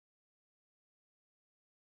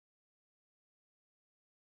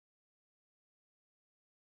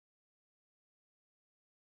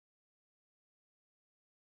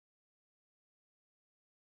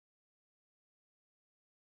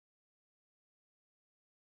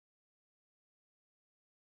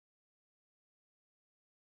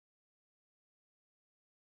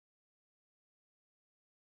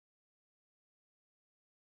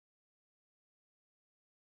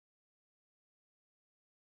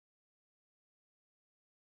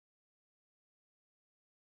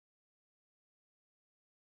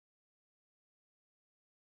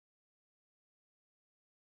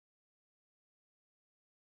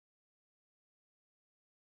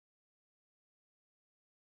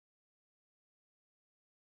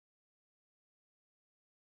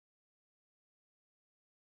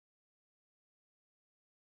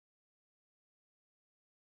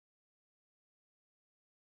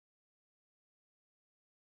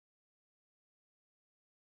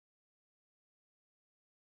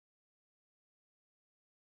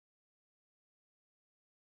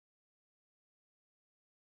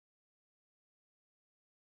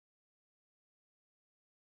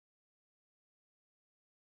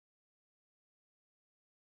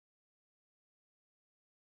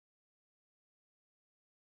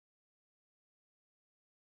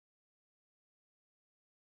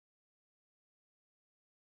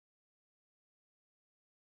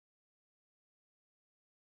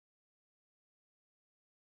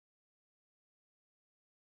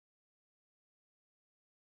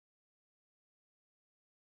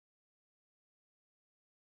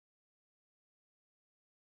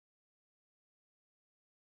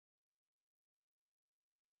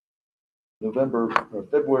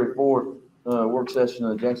February 4th work session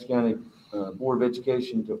of the Jackson County Board of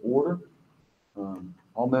Education to order.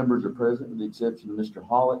 All members are present with the exception of Mr.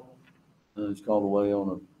 Hollett, who's called away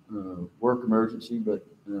on a work emergency, but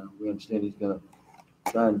we understand he's going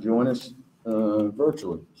to try and join us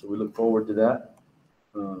virtually. So we look forward to that.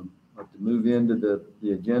 I'd like to move into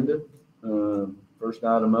the agenda. First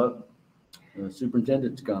item up,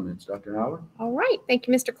 superintendent's comments. Dr. Howard. All right. Thank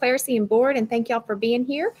you, Mr. Clarsey and board, and thank y'all for being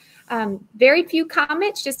here. Very few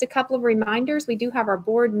comments, just a couple of reminders. We do have our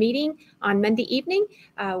board meeting on Monday evening.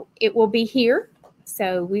 It will be here,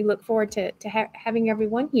 so we look forward to having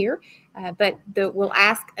everyone here. But we'll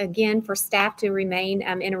ask again for staff to remain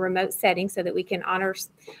in a remote setting so that we can honor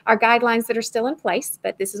our guidelines that are still in place,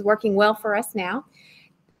 but this is working well for us now.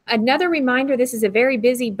 Another reminder, this is a very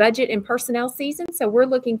busy budget and personnel season, so we're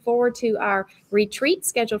looking forward to our retreat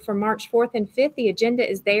scheduled for March 4th and 5th. The agenda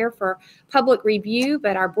is there for public review,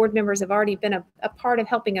 but our board members have already been a part of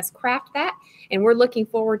helping us craft that, and we're looking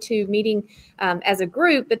forward to meeting as a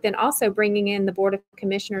group, but then also bringing in the Board of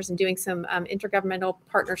Commissioners and doing some intergovernmental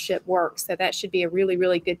partnership work, so that should be a really,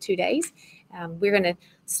 really good 2 days. We're going to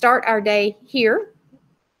start our day here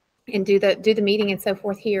and do the meeting and so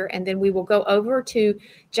forth here, and then we will go over to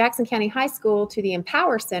Jackson County High School to the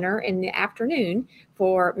Empower Center in the afternoon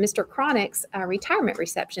for Mr. Cronick's retirement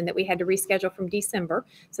reception that we had to reschedule from December.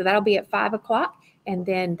 So that'll be at 5 o'clock. And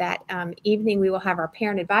then that evening we will have our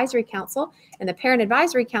Parent Advisory Council, and the Parent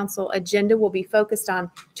Advisory Council agenda will be focused on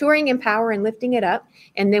touring Empower and lifting it up.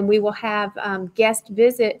 And then we will have guest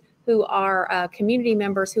visit who are community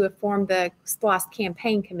members who have formed the SPLOST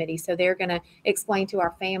campaign committee. So they're going to explain to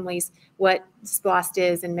our families what SPLOST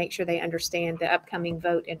is and make sure they understand the upcoming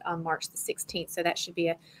vote on March the 16th. So that should be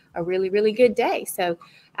a really, really good day. So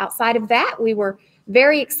outside of that, we were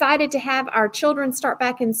very excited to have our children start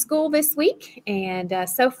back in school this week. And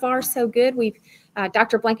so far, so good. We've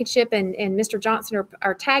Dr. Blankenship and Mr. Johnson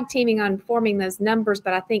are tag teaming on forming those numbers,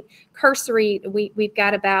 but I think cursory, we've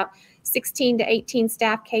got about 16 to 18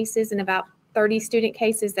 staff cases and about 30 student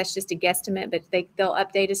cases. That's just a guesstimate, but they'll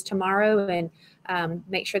update us tomorrow and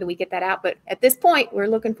make sure that we get that out. But at this point, we're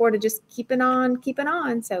looking forward to just keeping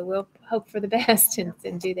on. So we'll hope for the best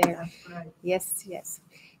and do there. Right. Yes.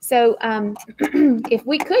 So if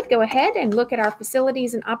we could go ahead and look at our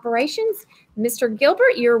facilities and operations. Mr.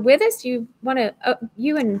 Gilbert, you're with us. You want to,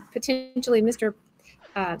 you and potentially Mr.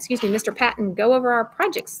 Patton go over our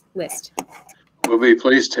projects list. We'll be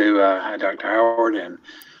pleased to. Hi, Dr. Howard and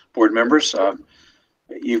board members.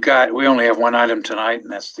 We only have one item tonight,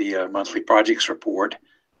 and that's the monthly projects report.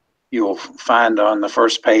 You'll find on the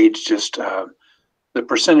first page just the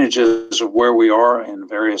percentages of where we are in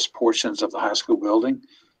various portions of the high school building,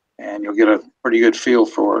 and you'll get a pretty good feel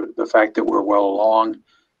for the fact that we're well along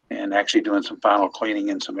and actually doing some final cleaning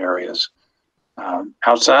in some areas.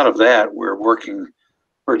 Outside of that, we're working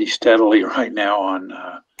pretty steadily right now on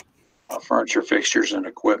furniture, fixtures, and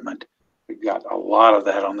equipment. We've got a lot of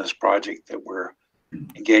that on this project that we're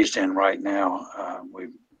engaged in right now.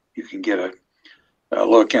 You can get a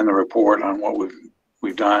look in the report on what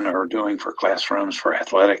we've done or doing for classrooms, for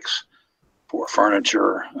athletics, for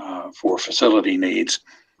furniture, for facility needs.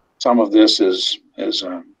 Some of this has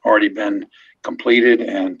already been completed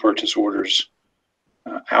and purchase orders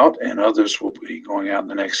out, and others will be going out in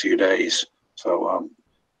the next few days. So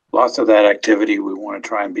lots of that activity. We want to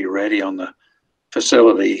try and be ready on the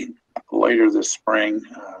facility later this spring.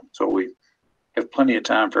 So we have plenty of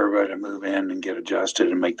time for everybody to move in and get adjusted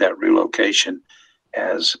and make that relocation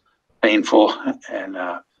as painful and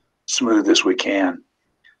smooth as we can.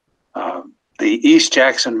 The East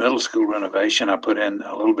Jackson Middle School renovation, I put in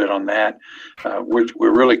a little bit on that. We're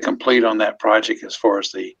really complete on that project as far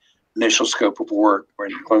as the initial scope of work. We're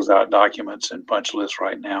in closeout documents and punch lists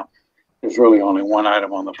right now. There's really only one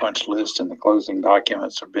item on the punch list, and the closing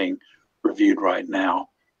documents are being reviewed right now.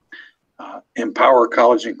 Empower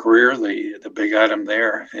College and Career, the big item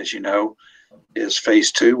there, as you know, is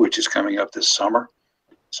phase 2, which is coming up this summer.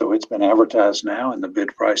 So it's been advertised now, and the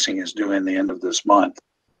bid pricing is due in the end of this month.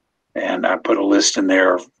 And I put a list in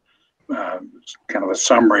there of kind of a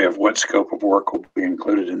summary of what scope of work will be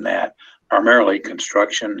included in that, primarily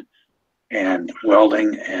construction and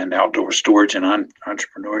welding and outdoor storage and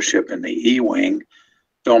entrepreneurship in the E-wing,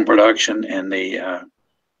 film production in the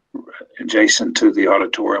adjacent to the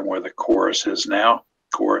auditorium where the chorus is now,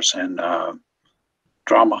 chorus and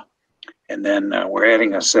drama. And then we're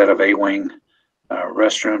adding a set of A-wing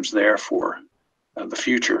restrooms there for the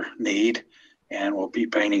future need. And we'll be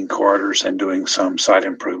painting corridors and doing some site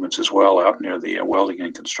improvements as well out near the welding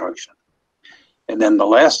and construction. And then the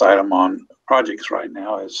last item on projects right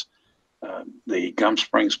now is the Gum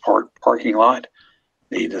Springs Park parking lot.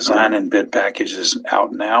 The design and bid package is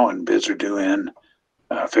out now, and bids are due in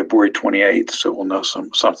February 28th. So we'll know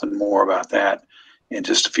something more about that in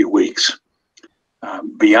just a few weeks.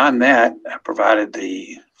 Beyond that, I provided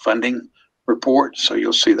the funding report. So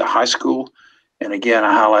you'll see the high school. And again,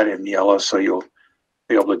 I highlighted in yellow, so you'll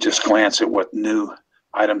be able to just glance at what new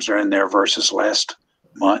items are in there versus last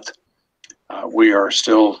month. We are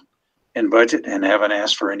still in budget and haven't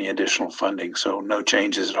asked for any additional funding. So no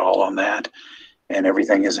changes at all on that. And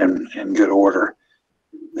everything is in good order.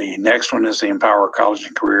 The next one is the Empower College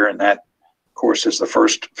and Career. And that, of course, is the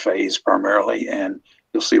first phase primarily. And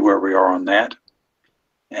you'll see where we are on that.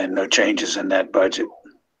 And no changes in that budget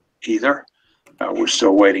either. We're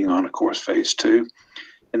still waiting on, of course, phase 2.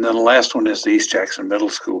 And then the last one is the East Jackson Middle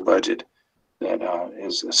School budget that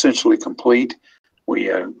is essentially complete.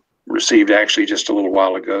 We received actually just a little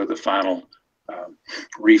while ago the final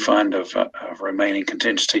refund of remaining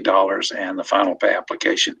contingency dollars and the final pay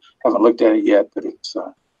application. Haven't looked at it yet, but it's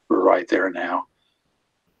we're right there now.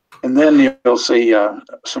 And then you'll see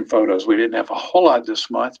some photos. We didn't have a whole lot this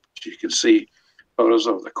month, but you can see photos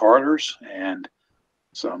of the corridors and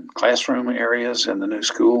some classroom areas in the new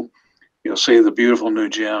school. You'll see the beautiful new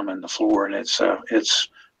gym and the floor, and it's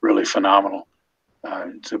really phenomenal.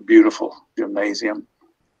 It's a beautiful gymnasium.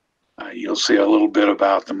 You'll see a little bit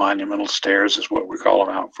about the monumental stairs, is what we call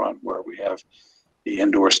them out front, where we have the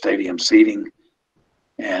indoor stadium seating,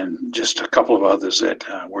 and just a couple of others that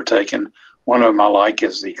we're taking. One of them I like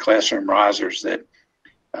is the classroom risers. That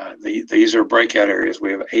these are breakout areas.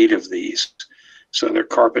 We have 8 of these. So they're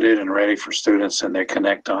carpeted and ready for students, and they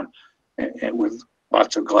connect on and with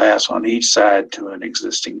lots of glass on each side to an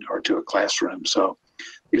existing or to a classroom. So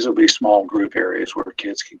these will be small group areas where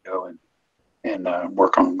kids can go and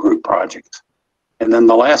work on group projects. And then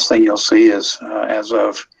the last thing you'll see is as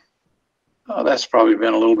of, that's probably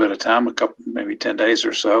been a little bit of time, maybe 10 days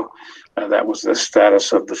or so, that was the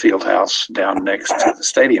status of the field house down next to the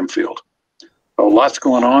stadium field. So lots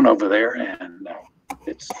going on over there, and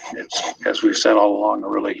it's as we've said all along, a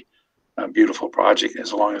really beautiful project,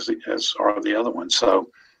 as long as are the other ones. So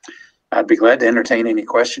I'd be glad to entertain any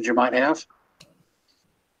questions you might have.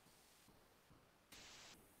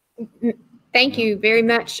 Thank you very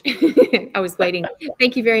much. I was waiting.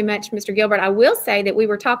 Thank you very much, Mr. Gilbert. I will say that we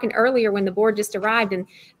were talking earlier when the board just arrived, and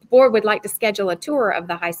the board would like to schedule a tour of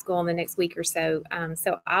the high school in the next week or so.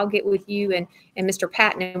 So I'll get with you and Mr.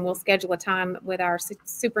 Patton, and we'll schedule a time with our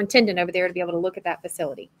superintendent over there to be able to look at that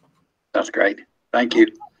facility. That's great. Thank you.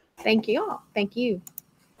 Thank you all. Thank you.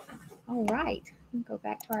 All right. We'll go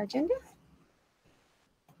back to our agenda.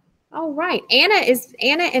 All right. Anna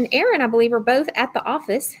and Aaron, I believe, are both at the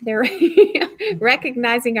office. They're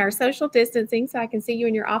recognizing our social distancing, so I can see you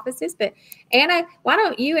in your offices. But Anna, why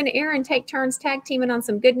don't you and Aaron take turns tag teaming on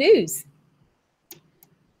some good news?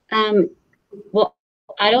 Well,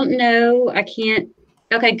 I don't know. I can't.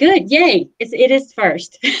 Okay, good. Yay. It is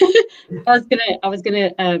first. I was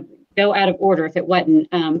gonna go out of order if it wasn't.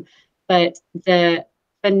 But the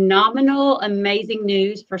phenomenal, amazing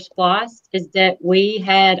news for SPLOST is that we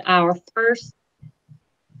had our first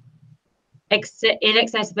in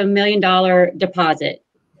excess of $1 million deposit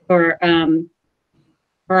for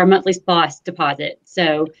our monthly SPLOST deposit.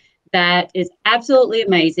 So that is absolutely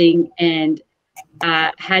amazing. And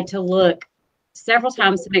I had to look several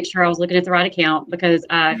times to make sure I was looking at the right account, because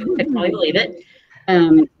I couldn't really believe it.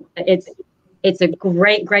 It's a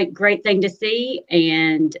great thing to see.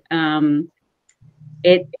 And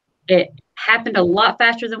it happened a lot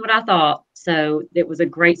faster than what I thought. So it was a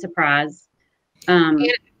great surprise.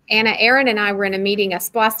 Anna, Aaron and I were in a meeting, a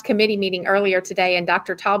SPLOST committee meeting earlier today, and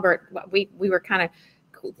Dr. Talbert, we were kind of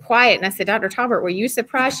quiet, and I said, Dr. Talbert, were you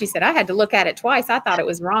surprised? She said, I had to look at it twice. I thought it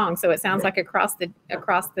was wrong. So it sounds like across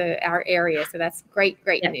our area. So that's great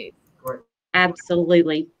Yep. news.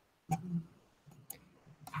 Absolutely.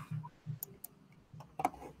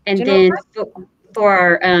 And General then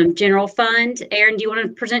for our general fund, Aaron, do you want to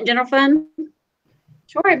present general fund?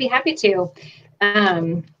 Sure, I'd be happy to.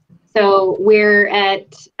 So we're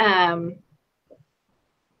at,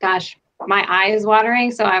 gosh, my eye is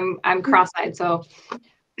watering, so I'm cross-eyed. So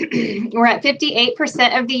we're at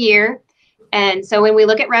 58% of the year. And so when we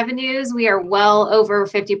look at revenues, we are well over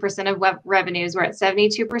 50% of revenues. We're at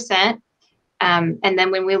 72%. And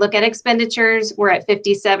then when we look at expenditures, we're at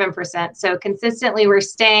 57%. So consistently, we're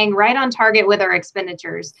staying right on target with our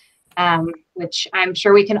expenditures, which I'm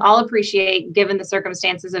sure we can all appreciate, given the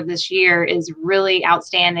circumstances of this year, is really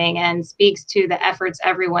outstanding and speaks to the efforts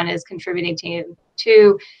everyone is contributing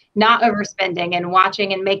to not overspending and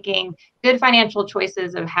watching and making good financial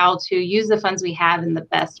choices of how to use the funds we have in the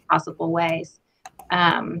best possible ways.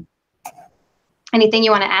 Anything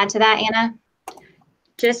you want to add to that, Anna?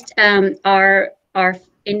 Just our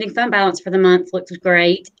ending fund balance for the month looks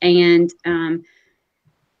great, and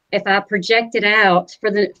if I project it out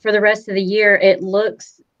for the rest of the year, it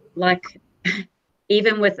looks like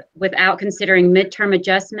even without considering midterm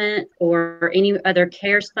adjustment or any other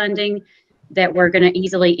CARES funding, that we're going to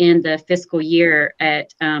easily end the fiscal year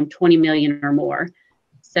at 20 million or more.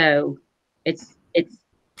 So it's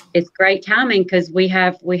great timing, because we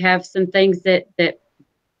have some things that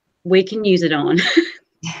we can use it on.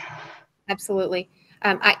 Absolutely.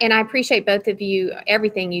 I appreciate both of you,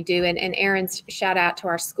 everything you do, and Erin's shout out to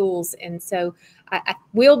our schools. And so I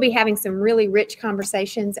will be having some really rich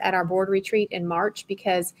conversations at our board retreat in March,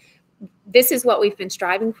 because this is what we've been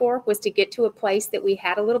striving for, was to get to a place that we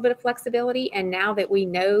had a little bit of flexibility. And now that we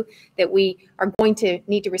know that we are going to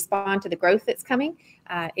need to respond to the growth that's coming,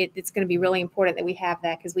 it's going to be really important that we have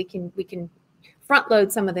that, because we can front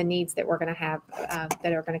load some of the needs that we're going to have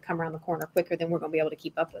that are going to come around the corner quicker than we're going to be able to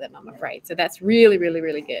keep up with them, I'm afraid. So that's really, really,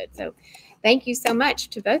 really good. So thank you so much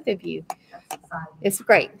to both of you. It's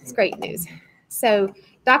great. It's great news. So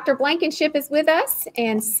Dr. Blankenship is with us,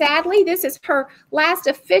 and sadly, this is her last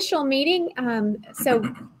official meeting. So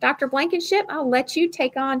Dr. Blankenship, I'll let you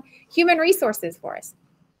take on human resources for us.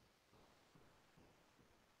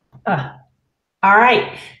 All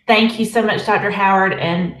right. Thank you so much, Dr. Howard.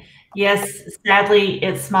 And yes, sadly,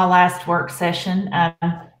 it's my last work session.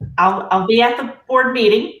 I'll be at the board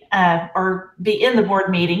meeting or be in the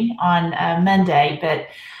board meeting on Monday, but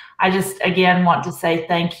I just, again, want to say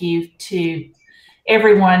thank you to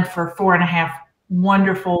everyone for 4.5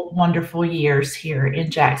 wonderful, wonderful years here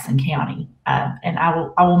in Jackson County. And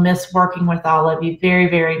I will miss working with all of you very,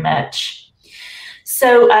 very much.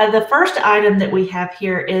 So the first item that we have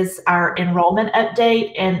here is our enrollment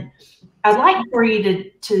update. And I'd like for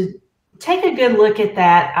you to take a good look at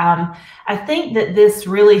that. I think that this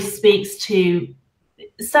really speaks to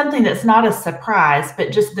something that's not a surprise,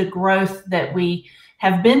 but just the growth that we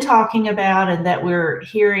have been talking about and that we're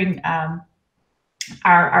hearing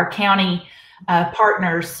our county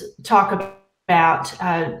partners talk about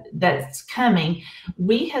that's coming.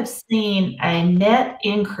 We have seen a net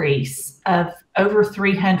increase of over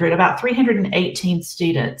 300, about 318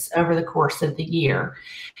 students over the course of the year.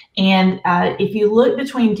 And if you look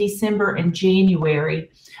between December and January,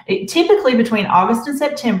 typically between August and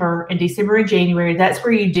September and December and January, that's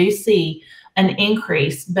where you do see an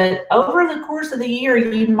increase. But over the course of the year,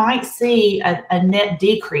 you might see a net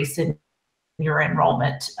decrease in your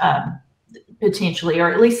enrollment potentially,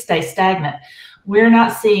 or at least stay stagnant. We're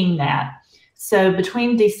not seeing that. So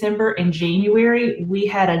between December and January, we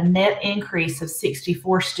had a net increase of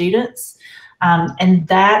 64 students. And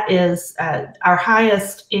that is our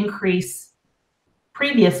highest increase.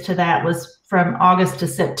 Previous to that was from August to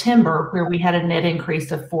September, where we had a net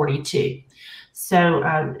increase of 42. So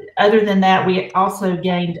other than that, we also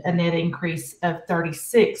gained a net increase of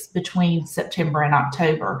 36 between September and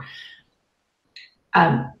October.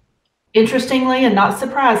 Interestingly, and not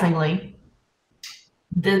surprisingly,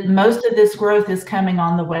 most of this growth is coming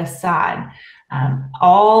on the west side.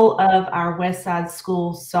 All of our west side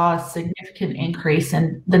schools saw a significant increase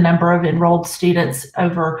in the number of enrolled students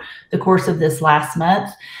over the course of this last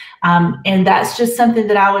month. And that's just something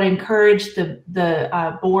that I would encourage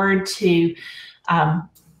the board to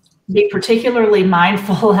be particularly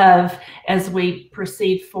mindful of as we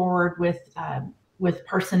proceed forward with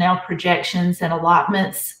personnel projections and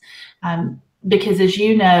allotments. Because as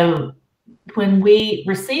you know, when we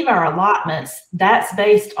receive our allotments, that's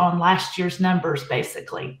based on last year's numbers,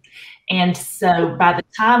 basically. And so by the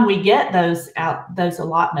time we get those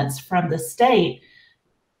allotments from the state,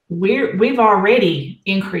 we've already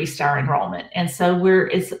increased our enrollment. And so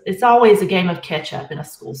it's always a game of catch up in a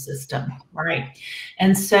school system, right?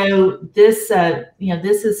 And so this,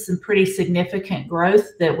 this is some pretty significant growth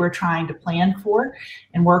that we're trying to plan for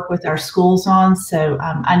and work with our schools on. So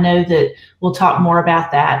I know that we'll talk more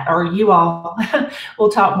about that, or you all will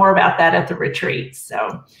talk more about that at the retreat.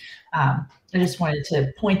 So I just wanted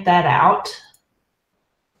to point that out.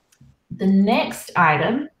 The next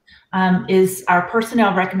item is our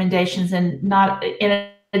personnel recommendations, and not in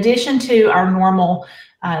addition to our normal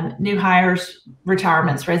new hires,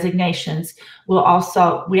 retirements, resignations. We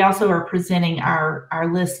also are presenting our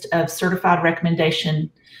list of certified recommendation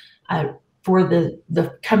for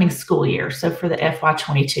the coming school year. So for the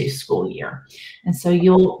FY22 school year, and so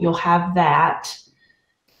you'll have that.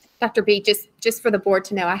 Dr. B, just for the board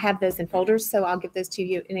to know, I have those in folders, so I'll give those to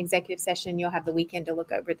you in executive session. You'll have the weekend to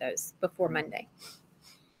look over those before Monday.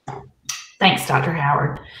 Thanks, Dr.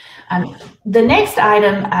 Howard. The next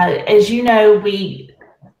item, as you know,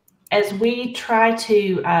 as we try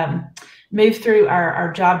to move through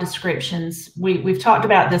our job descriptions, we've talked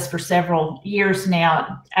about this for several years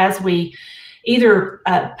now. As we either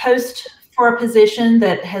post for a position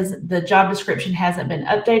that the job description hasn't been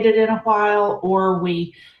updated in a while, or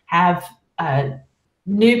we have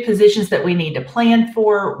new positions that we need to plan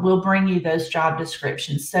for, we'll bring you those job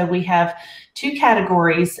descriptions. So we have two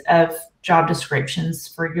categories of job descriptions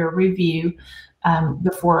for your review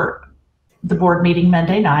before the board meeting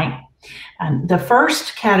Monday night. The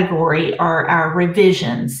first category are our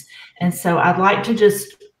revisions. And so I'd like to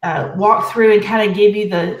just walk through and kind of give you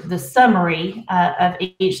the summary of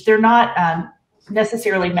each. They're not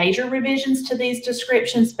necessarily major revisions to these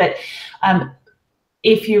descriptions, but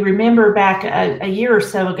if you remember back a year or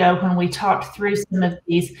so ago when we talked through some of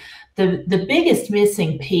these, the biggest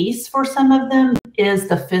missing piece for some of them is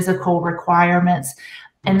the physical requirements.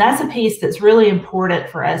 And that's a piece that's really important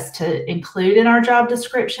for us to include in our job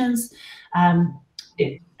descriptions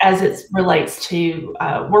as it relates to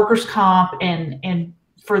workers' comp and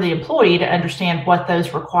for the employee to understand what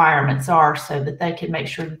those requirements are so that they can make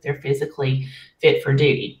sure that they're physically fit for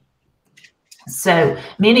duty. So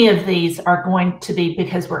many of these are going to be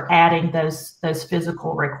because we're adding those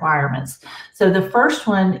physical requirements. So the first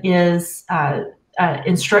one is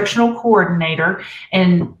instructional coordinator.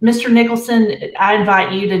 And Mr. Nicholson, I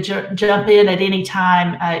invite you to jump in at any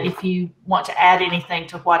time if you want to add anything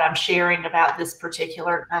to what I'm sharing about this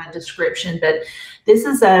particular description. But this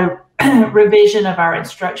is a revision of our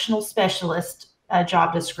instructional specialist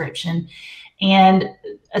job description. And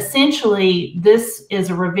essentially, this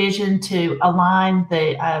is a revision to align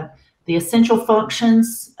the essential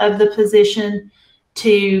functions of the position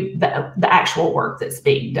to the actual work that's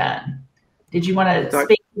being done. Did you want to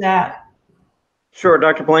speak to that? Sure,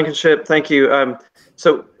 Dr. Blankenship, thank you.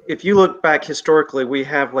 So if you look back historically, we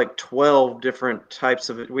have like 12 different types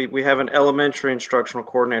of it. We have an elementary instructional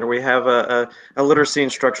coordinator. We have a literacy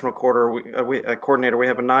instructional coordinator. We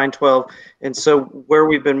have a 9-12. And so where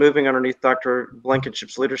we've been moving underneath Dr.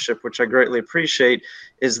 Blankenship's leadership, which I greatly appreciate,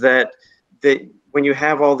 is that when you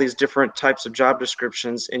have all these different types of job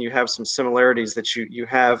descriptions and you have some similarities, that you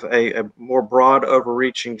have a more broad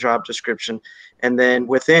overreaching job description. And then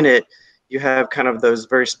within it, you have kind of those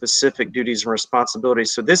very specific duties and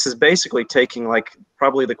responsibilities. So this is basically taking like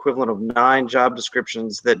probably the equivalent of 9 job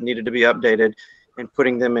descriptions that needed to be updated and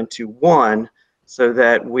putting them into one so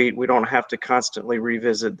that we don't have to constantly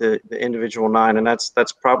revisit the individual 9. And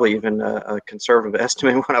that's probably even a conservative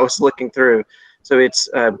estimate when I was looking through. So it's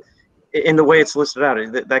in the way it's listed out,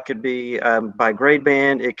 that could be by grade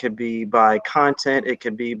band, it could be by content, it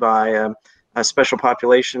could be by special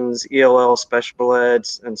populations, ELL, special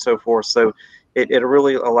eds, and so forth. So it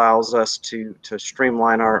really allows us to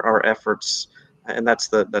streamline our efforts, and that's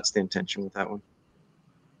the intention with that one.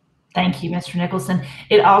 Thank you, Mr. Nicholson.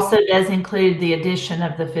 It also does include the addition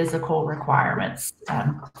of the physical requirements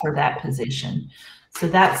for that position. So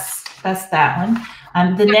that's that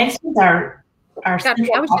one. The next is our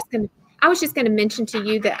I was just going to mention to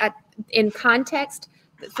you that in context,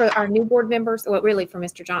 for our new board members, well, really for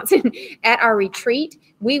Mr. Johnson, at our retreat,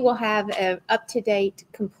 we will have an up-to-date,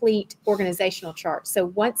 complete organizational chart. So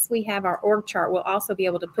once we have our org chart, we'll also be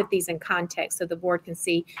able to put these in context so the board can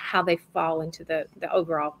see how they fall into the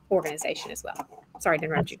overall organization as well. Sorry to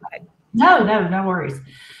interrupt you. Go ahead. No worries.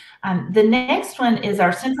 The next one is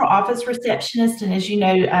our central office receptionist. And as you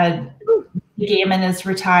know, Gammon is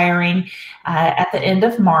retiring at the end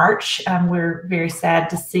of March. We're very sad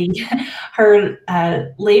to see her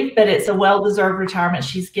leave, but it's a well-deserved retirement.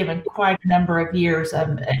 She's given quite a number of years,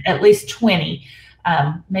 at least 20,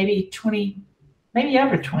 maybe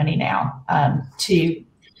over 20 now, to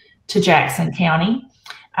Jackson County.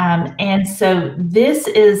 And so this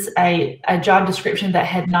is a job description that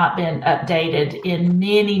had not been updated in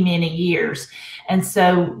many, many years. And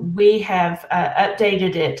so we have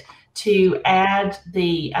updated it to add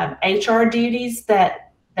the HR duties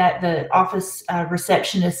that the office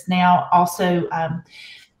receptionist now also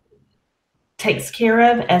takes care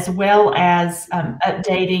of, as well as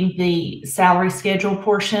updating the salary schedule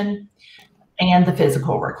portion and the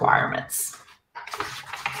physical requirements.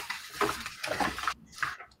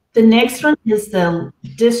 The next one is the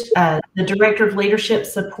Director of Leadership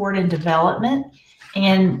Support and Development.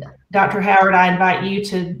 And Dr. Howard, I invite you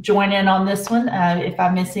to join in on this one if I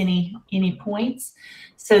miss any points.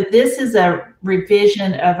 So this is a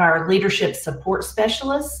revision of our Leadership Support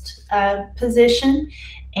Specialist position.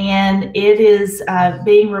 and it is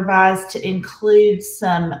being revised to include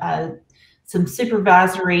some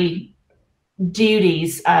supervisory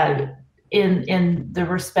duties in the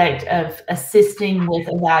respect of assisting with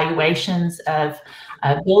evaluations of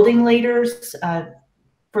building leaders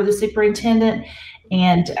for the superintendent,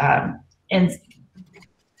 and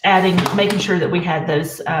making sure that we had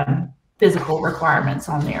those physical requirements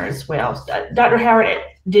on there as well. Dr. Howard,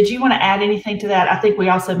 did you want to add anything to that? I think we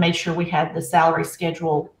also made sure we had the salary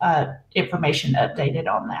schedule information updated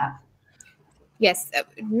on that. Yes,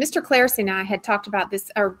 Mr. Claris and I had talked about this,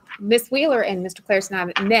 or Ms. Wheeler and Mr. Claris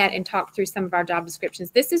and I met and talked through some of our job descriptions.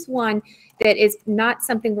 This is one that is not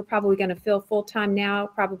something we're probably going to fill full-time now,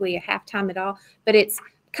 probably a half-time at all, but it's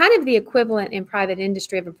kind of the equivalent in private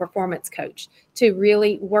industry of a performance coach to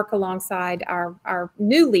really work alongside our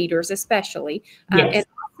new leaders, especially. Yes. And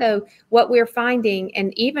also what we're finding,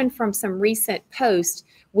 and even from some recent posts,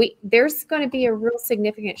 there's going to be a real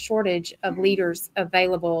significant shortage of leaders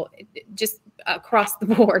available just across the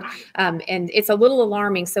board. And it's a little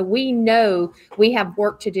alarming. So we know we have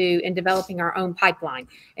work to do in developing our own pipeline.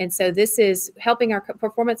 And so this is helping our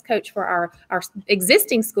performance coach for our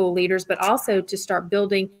existing school leaders, but also to start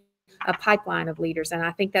building a pipeline of leaders. And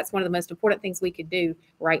I think that's one of the most important things we could do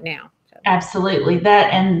right now. Absolutely.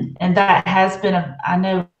 That and that has been, I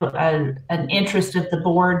know, an interest of the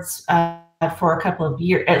boards for a couple of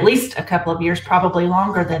years, at least a couple of years, probably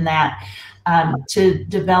longer than that, to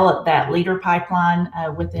develop that leader pipeline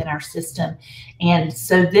within our system. And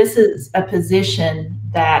so this is a position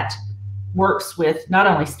that works with not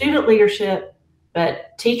only student leadership,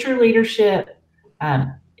 but teacher leadership.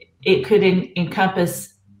 It could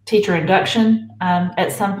encompass teacher induction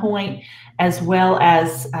at some point, as well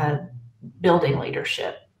as building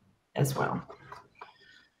leadership as well.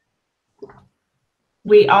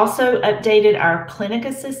 We also updated our clinic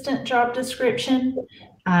assistant job description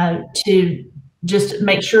to just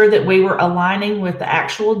make sure that we were aligning with the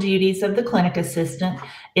actual duties of the clinic assistant.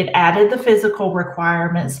 It added the physical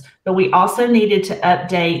requirements, but we also needed to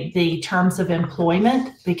update the terms of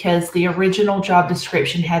employment because the original job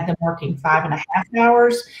description had them working 5.5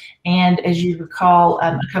 hours. And as you recall,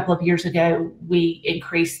 a couple of years ago, we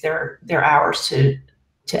increased their hours to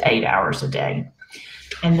 8 hours a day,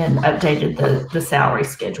 and then updated the salary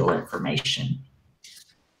schedule information.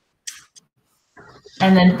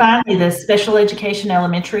 And then finally, the special education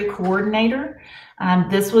elementary coordinator.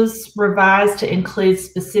 This was revised to include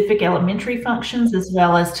specific elementary functions as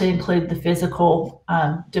well as to include the physical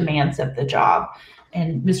demands of the job.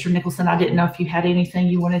 And Mr. Nicholson, I didn't know if you had anything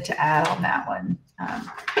you wanted to add on that one.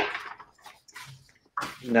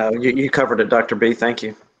 No, you covered it, Dr. B. Thank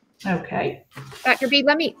you. Okay. Dr. B,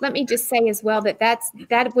 let me just say as well that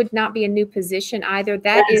that would not be a new position either.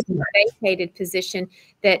 That is a vacated position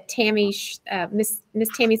that Miss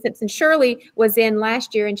Tammy Simpson Shirley was in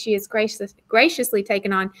last year, and she has graciously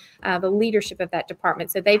taken on the leadership of that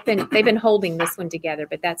department. So they've been holding this one together,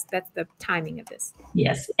 but that's the timing of this.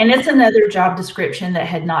 Yes, and it's another job description that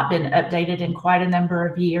had not been updated in quite a number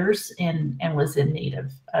of years and was in need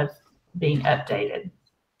of being updated.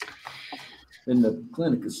 And the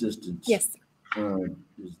clinic assistants. Yes.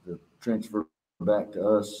 Is the transfer back to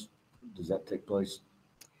us? Does that take place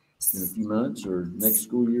in a few months or next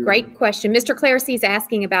school year? Great question. Mr. Clarisey is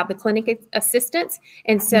asking about the clinic assistants.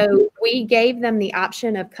 And so we gave them the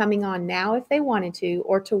option of coming on now if they wanted to,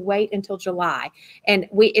 or to wait until July. And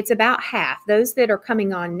it's about half. Those that are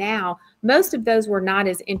coming on now, most of those were not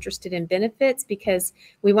as interested in benefits because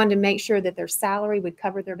we wanted to make sure that their salary would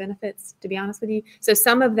cover their benefits, to be honest with you. So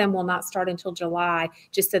some of them will not start until July,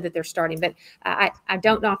 just so that they're starting. But I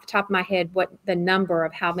don't know off the top of my head what the number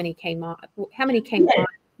of how many came on.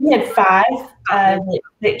 We had 5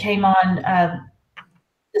 that came on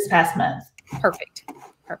this past month. Perfect.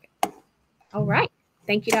 All right.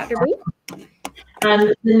 Thank you, Dr. B.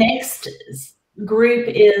 The next group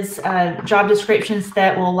is job descriptions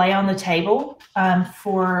that will lay on the table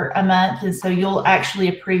for a month. And so you'll actually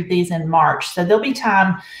approve these in March. So there'll be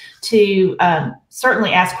time to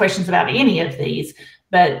certainly ask questions about any of these,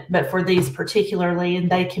 but for these particularly, and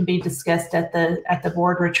they can be discussed at the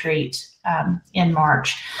board retreat in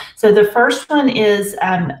March. So the first one is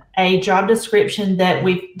a job description that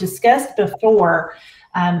we've discussed before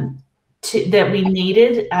that we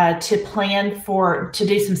needed to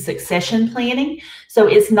do some succession planning. So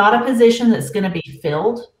it's not a position that's going to be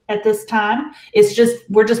filled at this time.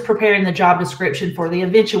 We're just preparing the job description for the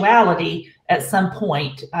eventuality at some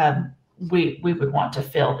point we would want to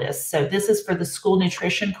fill this. So this is for the school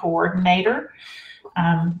nutrition coordinator.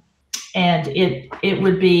 And it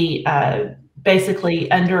would be basically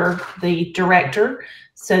under the director.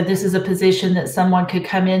 So this is a position that someone could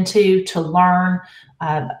come into to learn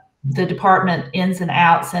the department ins and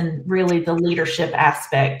outs and really the leadership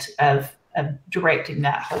aspect of directing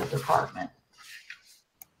that whole department.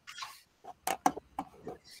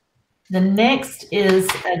 The next is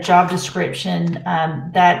a job description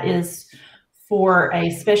that is for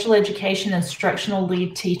a special education instructional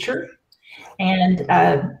lead teacher. And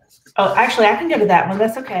oh, actually, I can go to that one.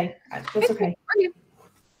 That's okay. That's okay.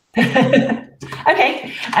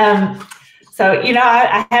 Okay. So, you know,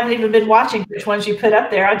 I haven't even been watching which ones you put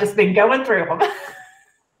up there. I've just been going through them.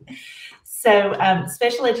 So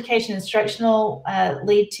special education instructional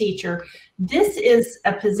lead teacher. This is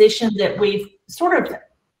a position that we've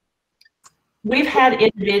had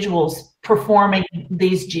individuals performing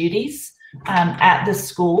these duties at the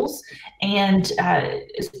schools, and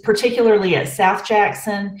particularly at South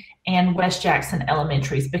Jackson and West Jackson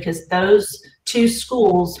Elementaries, because those two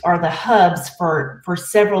schools are the hubs for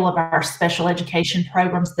several of our special education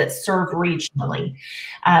programs that serve regionally.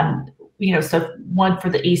 You know, so one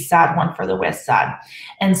for the east side, one for the west side.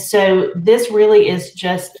 And so this really is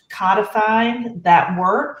just codifying that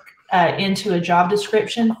work into a job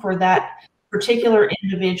description for that particular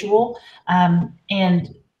individual.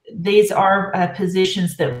 And these are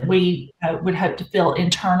positions that we would hope to fill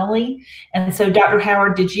internally. And so, Dr.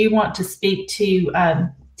 Howard, did you want to speak to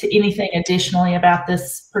anything additionally about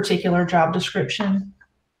this particular job description?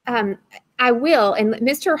 I will, and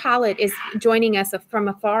Mr. Hollett is joining us from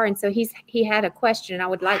afar, and so he had a question. I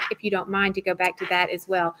would like, if you don't mind, to go back to that as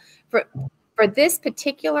well. For this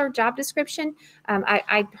particular job description,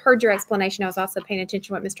 I heard your explanation. I was also paying attention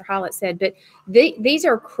to what Mr. Hollett said, but these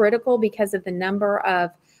are critical because of the number of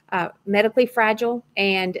medically fragile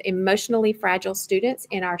and emotionally fragile students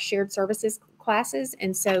in our shared services classes.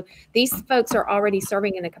 And so these folks are already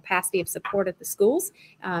serving in the capacity of support at the schools,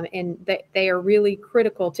 and they are really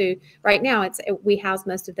critical to, right now, we house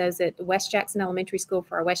most of those at West Jackson Elementary School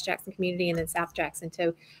for our West Jackson community, and then South Jackson.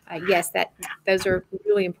 So yes, those are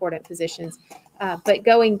really important positions. But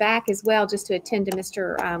going back as well, just to attend to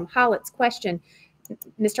Mr. Hollett's question,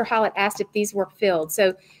 Mr. Hollett asked if these were filled.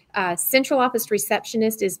 So central office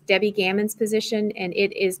receptionist is Debbie Gammon's position, and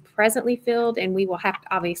it is presently filled, and we will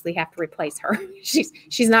obviously have to replace her.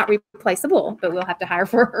 She's not replaceable, but we'll have to hire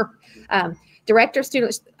for her. Director of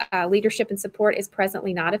Student Leadership and Support is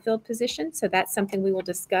presently not a filled position, so that's something we will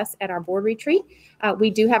discuss at our board retreat. We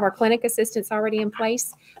do have our clinic assistants already in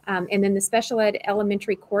place, and then the special ed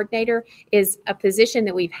elementary coordinator is a position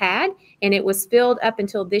that we've had, and it was filled up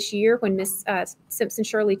until this year when Ms. Simpson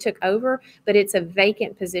Shirley took over, but it's a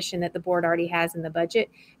vacant position that the board already has in the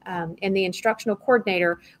budget. And the instructional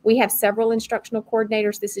coordinator, we have several instructional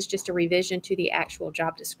coordinators. This is just a revision to the actual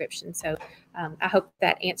job description. So I hope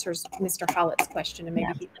that answers Mr. Hollett's question. And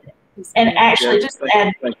maybe and actually, just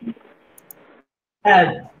to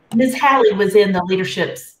add, Ms. Halley was in the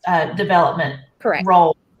leadership development correct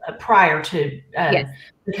role prior to yes.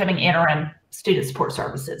 becoming interim student support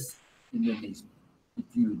services. And then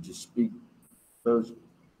if you would just speak those.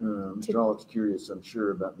 Mr. Hollett's curious, I'm sure,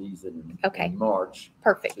 about these in March.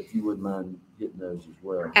 Perfect. If you wouldn't mind getting those as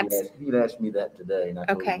well. Absolutely. He had asked me that today, and I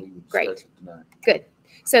told him we would discuss it tonight. Good.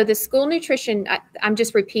 So the school nutrition, I'm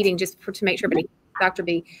just repeating to make sure everybody, Dr.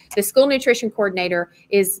 B, the school nutrition coordinator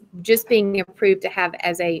is just being approved to have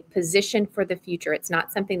as a position for the future. It's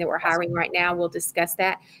not something that we're hiring right now. We'll discuss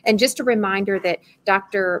that. And just a reminder that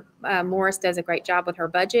Dr. Morris does a great job with her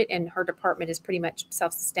budget, and her department is pretty much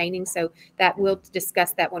self-sustaining. So that we'll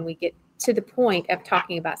discuss that when we get to the point of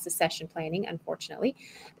talking about succession planning, unfortunately.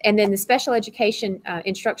 And then the special education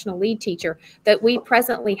instructional lead teacher, that we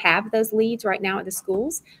presently have those leads right now at the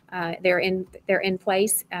schools. They're in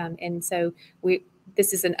place. And so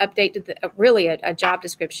this is an update to really a job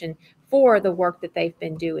description for the work that they've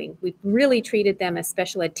been doing. We've really treated them as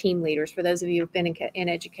special ed team leaders. For those of you who've been in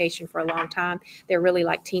education for a long time, they're really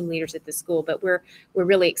like team leaders at the school, but we're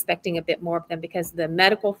really expecting a bit more of them because of the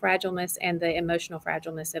medical fragileness and the emotional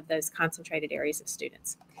fragileness of those concentrated areas of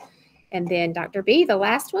students. And then Dr. B, the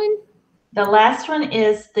last one. The last one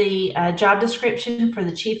is the job description for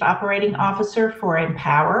the Chief Operating Officer for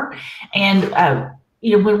Empower. And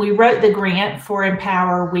you know, when we wrote the grant for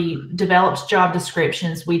Empower, we developed job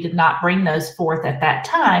descriptions. We did not bring those forth at that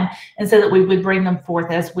time, and so that we would bring them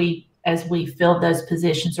forth as we filled those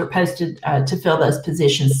positions or posted to fill those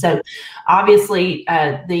positions. So obviously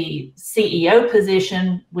the CEO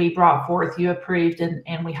position we brought forth, you approved,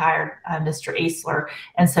 and we hired Mr. Easler.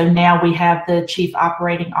 And so now we have the Chief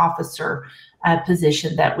Operating Officer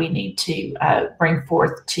position that we need to bring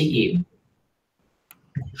forth to you.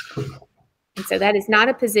 And so that is not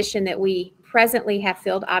a position that we presently have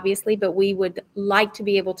filled, obviously, but we would like to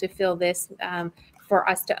be able to fill this for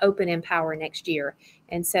us to open Empower next year.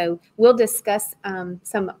 And so we'll discuss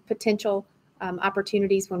some potential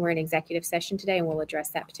opportunities when we're in executive session today, and we'll address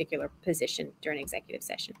that particular position during executive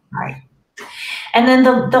session. Right. And then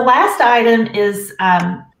the last item is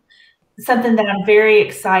something that I'm very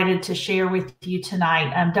excited to share with you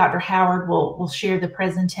tonight. Dr. Howard will share the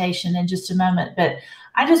presentation in just a moment, but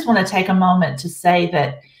I just want to take a moment to say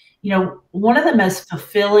that, you know, one of the most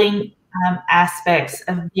fulfilling aspects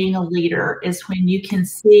of being a leader is when you can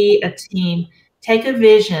see a team take a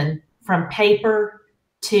vision from paper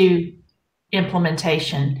to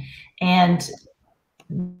implementation. And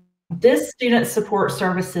this student support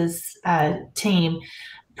services team,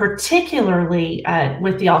 particularly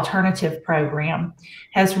with the alternative program,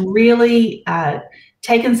 has really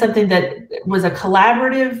taken something that was a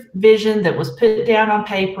collaborative vision that was put down on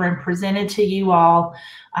paper and presented to you all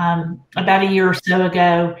about a year or so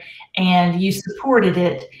ago, and you supported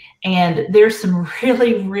it. And there's some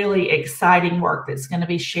really, really exciting work that's going to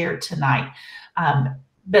be shared tonight.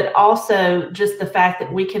 But also just the fact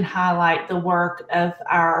that we can highlight the work of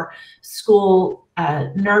our school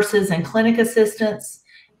nurses and clinic assistants,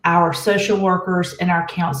 our social workers, and our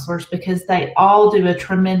counselors, because they all do a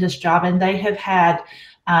tremendous job, and they have had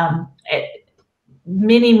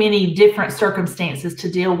many, many different circumstances to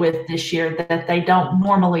deal with this year that they don't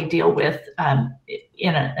normally deal with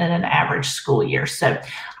in an average school year. So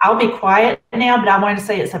I'll be quiet now, but I wanted to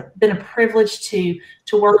say it's been a privilege to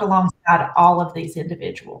work alongside all of these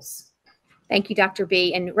individuals. Thank you, Dr.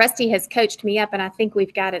 B. And Rusty has coached me up, and I think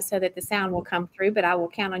we've got it so that the sound will come through, but I will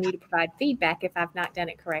count on you to provide feedback if I've not done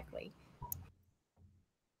it correctly.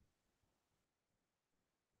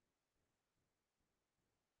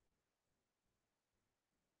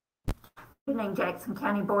 Good evening, Jackson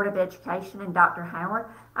County Board of Education and Dr. Howard.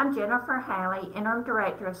 I'm Jennifer Halley, Interim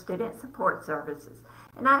Director of Student Support Services,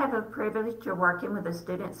 and I have the privilege of working with the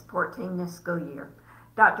student support team this school year.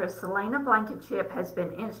 Dr. Selena Blankenship has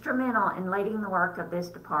been instrumental in leading the work of this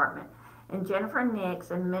department, and Jennifer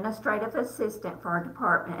Nix, Administrative Assistant for our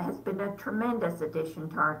department, has been a tremendous addition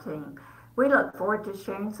to our team. We look forward to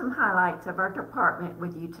sharing some highlights of our department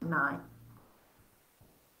with you tonight.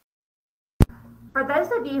 For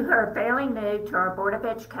those of you who are fairly new to our Board of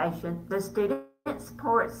Education, the Student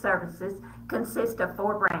Support Services consist of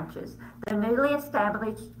 4 branches: the newly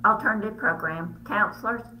established alternative program,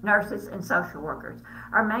 counselors, nurses, and social workers.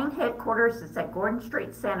 Our main headquarters is at Gordon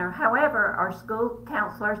Street Center. However, our school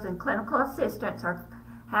counselors and clinical assistants are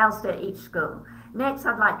housed at each school. Next,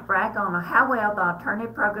 I'd like to brag on how well the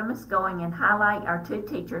alternative program is going and highlight our 2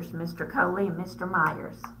 teachers, Mr. Coley and Mr.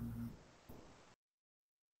 Myers.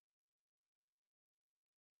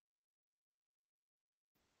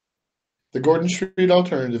 The Gordon Street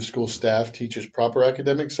Alternative School staff teaches proper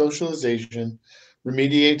academic socialization,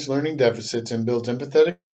 remediates learning deficits, and builds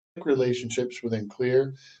empathetic relationships within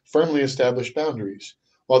clear, firmly established boundaries.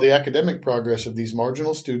 While the academic progress of these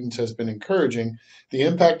marginal students has been encouraging, the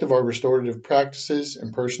impact of our restorative practices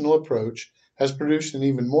and personal approach has produced an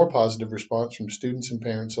even more positive response from students and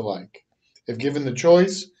parents alike. If given the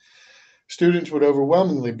choice, students would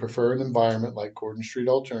overwhelmingly prefer an environment like Gordon Street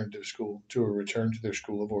Alternative School to a return to their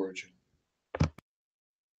school of origin.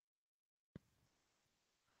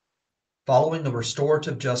 Following a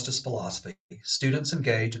restorative justice philosophy, students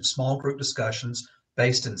engage in small group discussions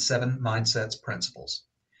based in 7 mindsets principles.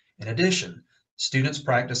 In addition, students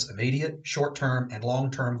practice immediate, short-term, and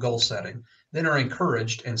long-term goal setting, then are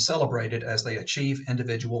encouraged and celebrated as they achieve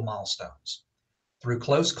individual milestones. Through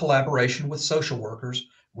close collaboration with social workers,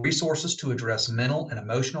 resources to address mental and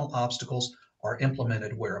emotional obstacles are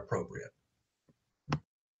implemented where appropriate.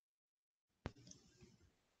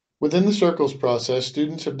 Within the Circles process,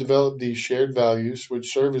 students have developed these shared values,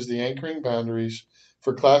 which serve as the anchoring boundaries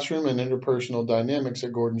for classroom and interpersonal dynamics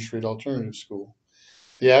at Gordon Street Alternative School.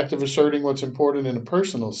 The act of asserting what's important in a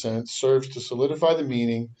personal sense serves to solidify the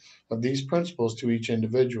meaning of these principles to each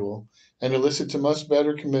individual and elicits a much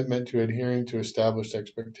better commitment to adhering to established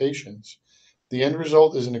expectations. The end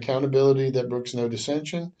result is an accountability that brooks no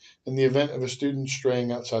dissension in the event of a student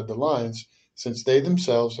straying outside the lines, since they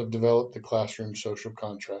themselves have developed the classroom social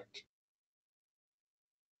contract.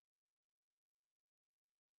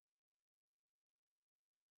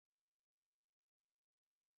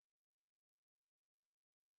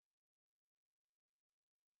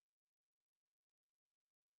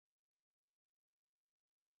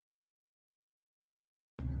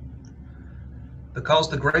 Because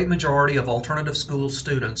the great majority of alternative school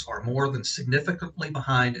students are more than significantly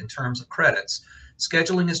behind in terms of credits,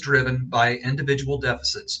 scheduling is driven by individual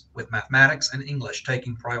deficits, with mathematics and English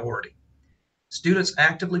taking priority. Students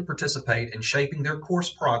actively participate in shaping their course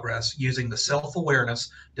progress using the self-awareness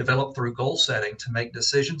developed through goal setting to make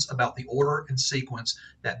decisions about the order and sequence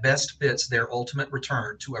that best fits their ultimate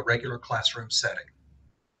return to a regular classroom setting.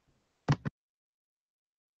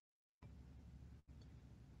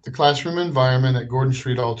 The classroom environment at Gordon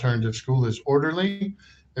Street Alternative School is orderly,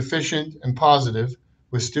 efficient, and positive,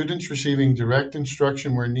 with students receiving direct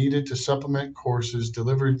instruction where needed to supplement courses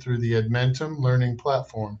delivered through the Edmentum learning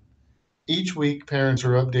platform. Each week, parents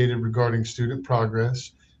are updated regarding student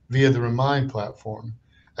progress via the Remind platform.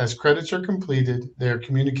 As credits are completed, they are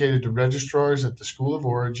communicated to registrars at the School of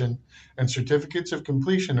Origin, and certificates of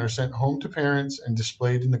completion are sent home to parents and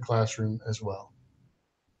displayed in the classroom as well.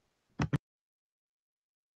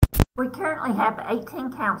 We currently have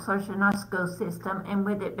 18 counselors in our school system, and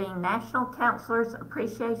with it being National Counselors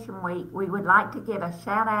Appreciation Week, we would like to give a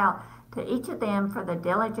shout out to each of them for the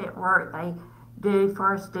diligent work they do for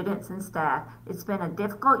our students and staff. It's been a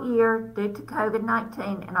difficult year due to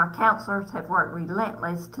COVID-19, and our counselors have worked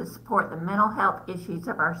relentless to support the mental health issues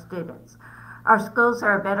of our students. Our schools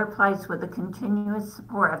are a better place with the continuous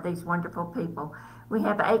support of these wonderful people. We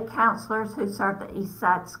have 8 counselors who serve the East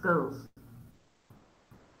Side schools.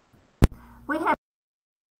 We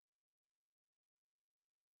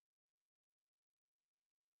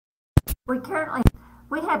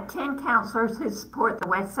have 10 counselors who support the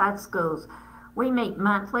West Side schools. We meet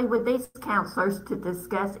monthly with these counselors to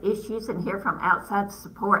discuss issues and hear from outside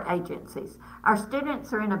support agencies. Our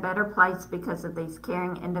students are in a better place because of these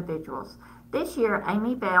caring individuals. This year,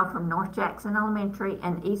 Amy Bell from North Jackson Elementary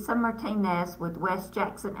and Isa Martinez with West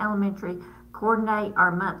Jackson Elementary coordinate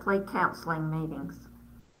our monthly counseling meetings.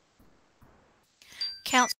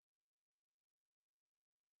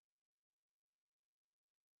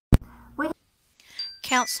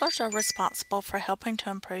 Counselors are responsible for helping to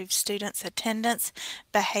improve students' attendance,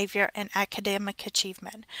 behavior, and academic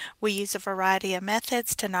achievement. We use a variety of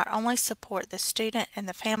methods to not only support the student and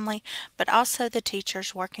the family, but also the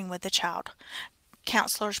teachers working with the child.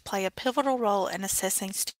 Counselors play a pivotal role in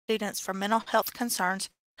assessing students for mental health concerns,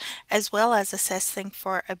 as well as assessing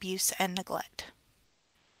for abuse and neglect.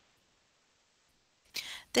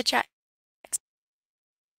 The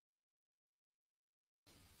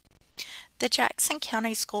Jackson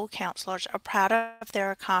County School Counselors are proud of their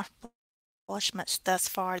accomplishments thus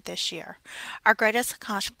far this year. Our greatest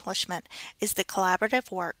accomplishment is the collaborative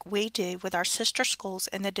work we do with our sister schools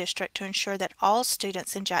in the district to ensure that all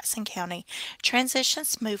students in Jackson County transition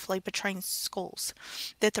smoothly between schools.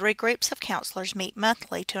 The 3 groups of counselors meet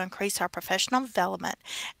monthly to increase our professional development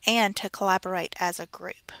and to collaborate as a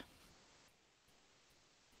group.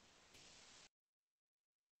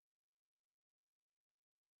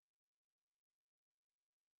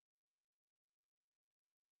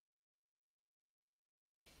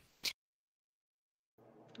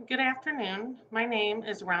 Good afternoon. My name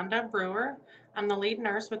is Rhonda Brewer. I'm the lead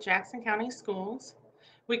nurse with Jackson County Schools.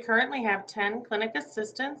 We currently have 10 clinic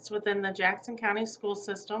assistants within the Jackson County school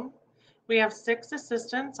system. We have 6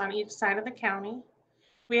 assistants on each side of the county.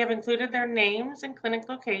 We have included their names and clinic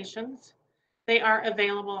locations. They are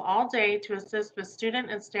available all day to assist with student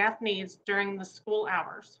and staff needs during the school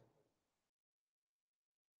hours.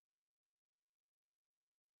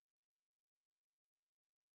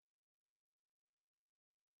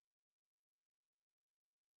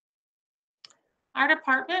 Our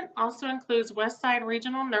department also includes Westside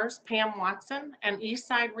Regional Nurse Pam Watson and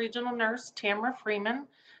Eastside Regional Nurse Tamara Freeman,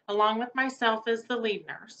 along with myself as the lead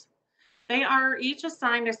nurse. They are each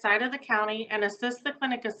assigned a side of the county and assist the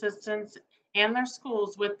clinic assistants and their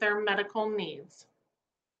schools with their medical needs.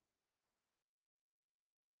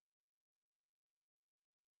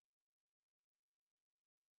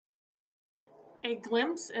 A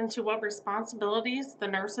glimpse into what responsibilities the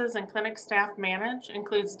nurses and clinic staff manage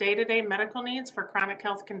includes day-to-day medical needs for chronic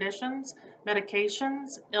health conditions,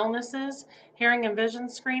 medications, illnesses, hearing and vision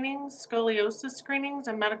screenings, scoliosis screenings,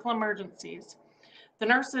 and medical emergencies. The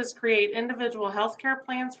nurses create individual health care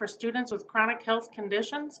plans for students with chronic health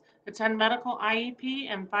conditions, attend medical IEP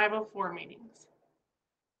and 504 meetings.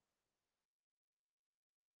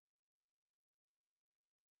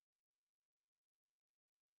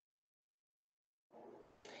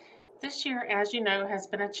 This year, as you know, has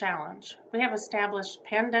been a challenge. We have established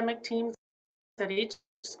pandemic teams at each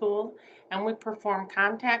school, and we perform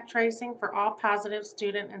contact tracing for all positive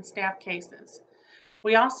student and staff cases.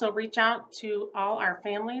 We also reach out to all our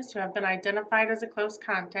families who have been identified as a close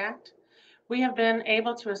contact. We have been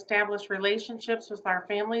able to establish relationships with our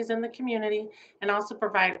families in the community and also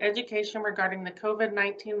provide education regarding the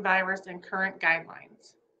COVID-19 virus and current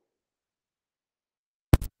guidelines.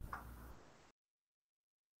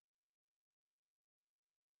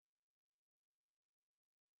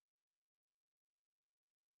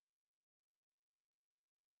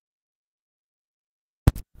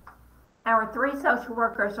 Our 3 social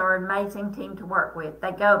workers are an amazing team to work with.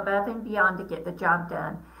 They go above and beyond to get the job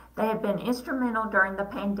done. They have been instrumental during the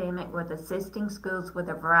pandemic with assisting schools with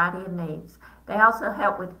a variety of needs. They also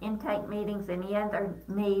help with intake meetings and any other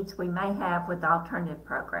needs we may have with the alternative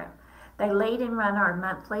program. They lead and run our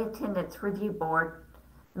monthly attendance review board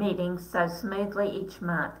meetings so smoothly each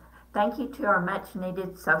month. Thank you to our much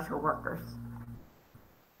needed social workers.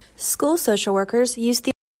 School social workers use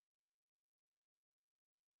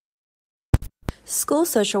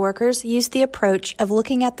the approach of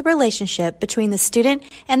looking at the relationship between the student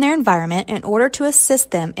and their environment in order to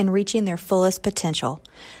assist them in reaching their fullest potential.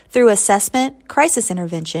 Through assessment, crisis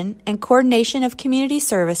intervention, and coordination of community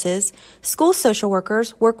services, school social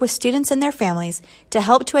workers work with students and their families to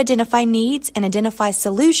help to identify needs and identify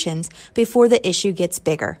solutions before the issue gets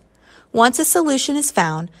bigger. Once a solution is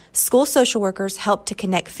found, school social workers help to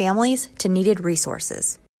connect families to needed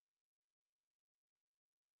resources.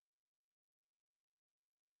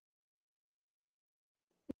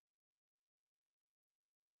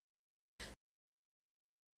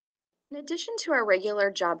 In addition to our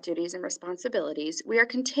regular job duties and responsibilities, we are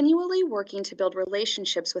continually working to build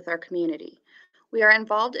relationships with our community. We are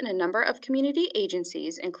involved in a number of community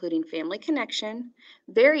agencies, including Family Connection,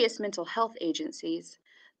 various mental health agencies,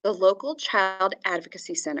 the local Child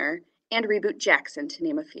Advocacy Center, and Reboot Jackson, to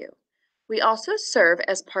name a few. We also serve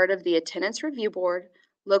as part of the Attendance Review Board,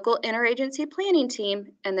 local interagency planning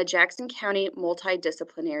team, and the Jackson County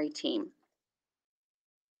Multidisciplinary Team.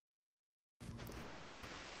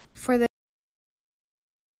 For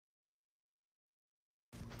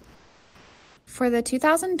the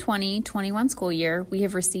 2020-21 school year, we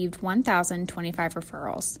have received 1,025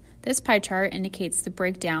 referrals. This pie chart indicates the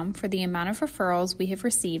breakdown for the amount of referrals we have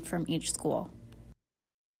received from each school.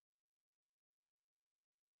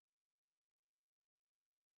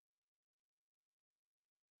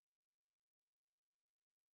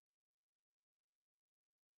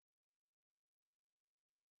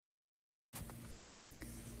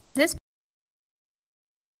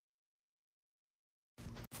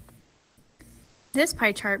 This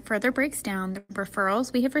pie chart further breaks down the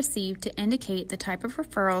referrals we have received to indicate the type of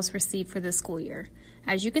referrals received for this school year.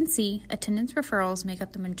 As you can see, attendance referrals make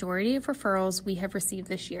up the majority of referrals we have received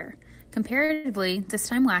this year. Comparatively, this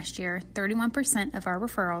time last year, 31% of our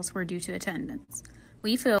referrals were due to attendance.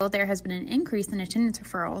 We feel there has been an increase in attendance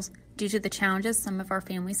referrals due to the challenges some of our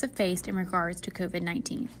families have faced in regards to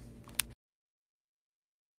COVID-19.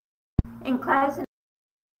 In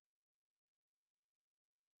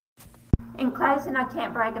closing, I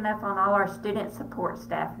can't brag enough on all our student support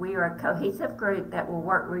staff. We are a cohesive group that will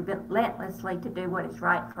work relentlessly to do what is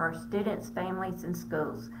right for our students, families, and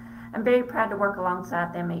schools. I'm very proud to work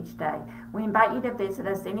alongside them each day. We invite you to visit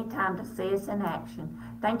us anytime to see us in action.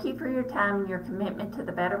 Thank you for your time and your commitment to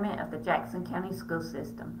the betterment of the Jackson County school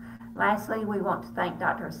system. Lastly, we want to thank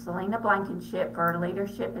Dr. Selena Blankenship for her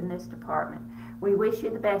leadership in this department. We wish you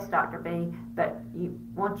the best, Dr. B, but we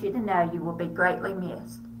want you to know you will be greatly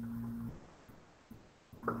missed.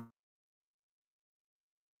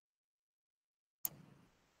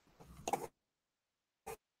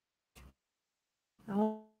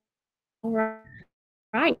 All right.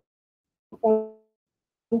 Thank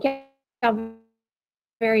you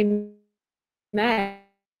very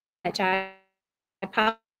much. I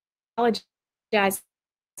apologize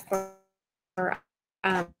for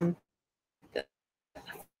a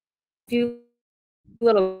few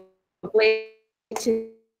little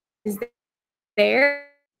glitches there.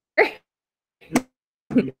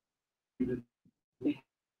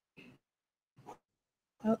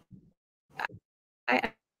 Oh,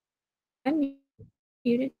 I'm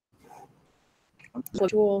muted.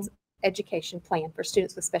 Individual education plan for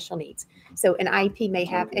students with special needs. So an IEP may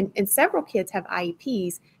have, and several kids have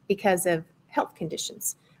IEPs because of health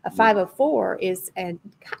conditions. A 504 is, and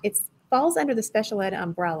it falls under the special ed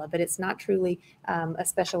umbrella, but it's not truly a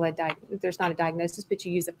special ed, there's not a diagnosis, but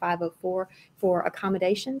you use a 504 for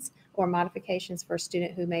accommodations or modifications for a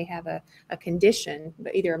student who may have a condition,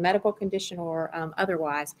 but either a medical condition or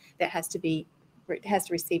otherwise, that has to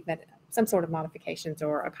receive some sort of modifications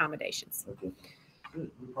or accommodations. Okay. We're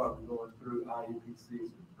probably going through IEP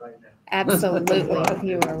season right now. Absolutely.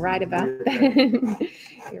 You are right about that.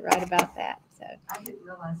 You're right about that. So I didn't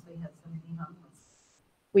realize we had so many homeless.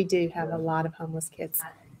 We do have a lot of homeless kids.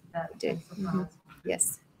 That do. Mm-hmm.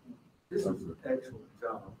 Yes. This is an excellent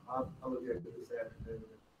job. I looked at it this afternoon and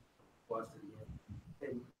watched it again.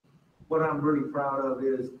 And what I'm really proud of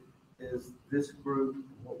is this group,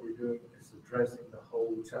 what we're doing is addressing the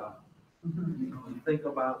whole child. Mm-hmm. You think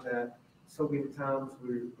about that. So many times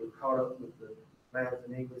we're caught up with the math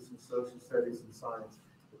and English and social studies and science.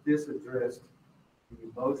 But this addressed the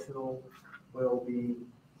emotional well-being,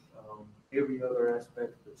 every other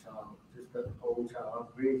aspect of the child, just the whole child. I'm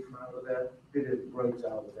very proud of that. They did a great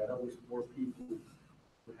job with that. I wish more people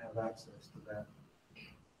would have access to that.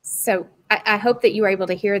 So I hope that you were able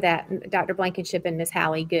to hear that, Dr. Blankenship and Ms.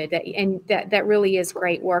 Halley. Good. That really is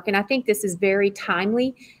great work. And I think this is very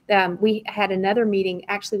timely. We had another meeting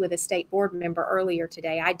actually with a state board member earlier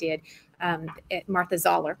today. I did, Martha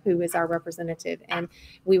Zoller, who is our representative. And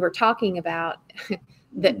we were talking about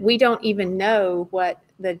that we don't even know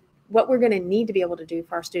what we're going to need to be able to do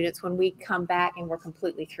for our students when we come back and we're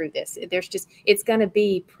completely through this. It's going to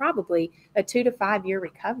be probably a 2 to 5 year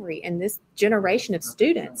recovery. And this generation of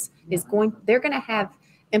students they're going to have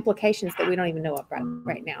implications that we don't even know of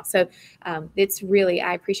right now. So it's really,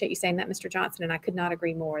 I appreciate you saying that, Mr. Johnson, and I could not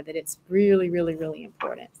agree more that it's really, really, really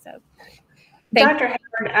important. So Dr.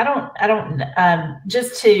 Howard, I don't,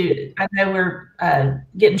 I know we're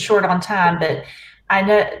getting short on time, but I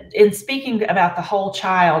know in speaking about the whole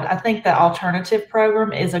child, I think the alternative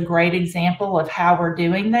program is a great example of how we're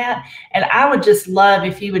doing that. And I would just love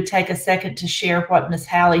if you would take a second to share what Ms.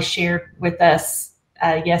 Halley shared with us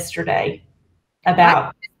yesterday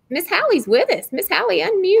about. Ms. Halley's with us. Ms. Halley,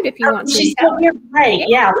 unmute if you want to. She's still here. Great.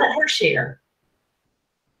 Yeah, let her share.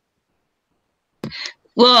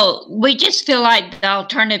 Well, we just feel like the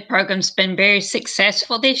alternative program's been very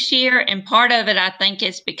successful this year. And part of it, I think,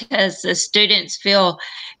 is because the students feel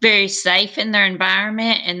very safe in their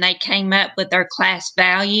environment and they came up with their class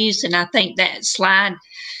values. And I think that slide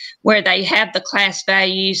where they have the class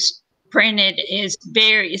values printed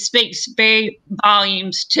it speaks very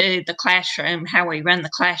volumes to the classroom, how we run the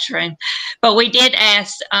classroom. But we did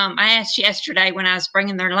ask, I asked yesterday when I was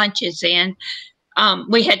bringing their lunches in,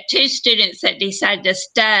 we had 2 students that decided to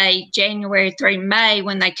stay January through May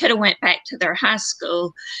when they could have went back to their high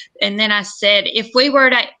school. And then I said, if we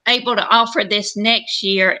were able to offer this next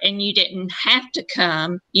year and you didn't have to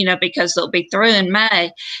come, because they'll be through in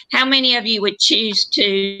May, how many of you would choose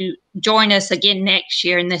to join us again next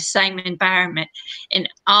year in this same environment? And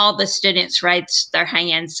all the students raised their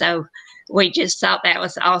hands. So we just thought that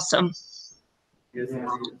was awesome.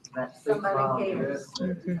 Somebody cares.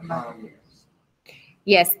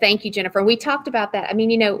 Yes, thank you, Jennifer. We talked about that. I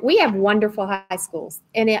mean, we have wonderful high schools,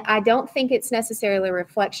 and I don't think it's necessarily a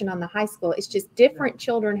reflection on the high school. It's just different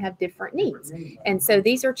children have different needs. And so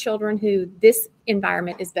these are children who this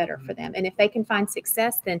environment is better for them. And if they can find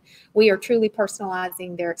success, then we are truly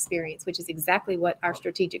personalizing their experience, which is exactly what our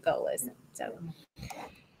strategic goal is. So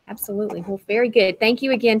absolutely. Well, very good. Thank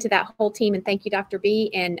you again to that whole team. And thank you, Dr. B.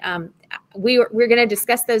 And we're going to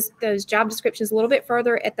discuss those job descriptions a little bit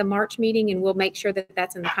further at the March meeting, and we'll make sure that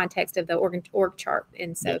that's in the context of the org chart.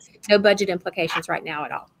 And so no budget implications right now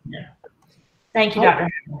at all. Yeah. Thank you, Dr.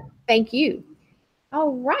 Thank you.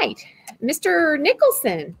 All right. Mr.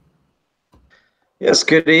 Nicholson. Yes,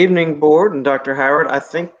 good evening, board and Dr. Howard. I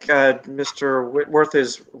think Mr. Whitworth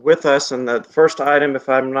is with us, and the first item, if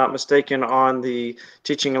I'm not mistaken, on the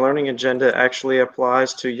teaching and learning agenda actually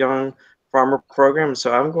applies to Young Farmer Program.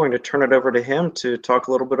 So I'm going to turn it over to him to talk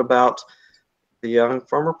a little bit about the Young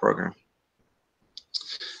Farmer Program.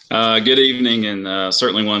 Good evening, and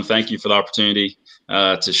certainly want to thank you for the opportunity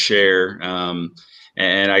to share.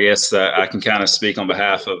 And I guess I can kind of speak on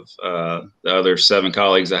behalf of the other 7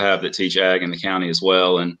 colleagues I have that teach ag in the county as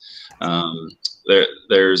well. And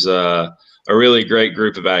there's a really great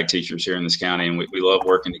group of ag teachers here in this county, and we love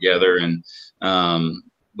working together. And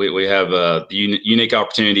we have the unique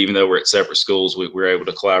opportunity, even though we're at separate schools, we're able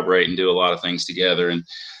to collaborate and do a lot of things together. And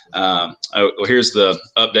well, here's the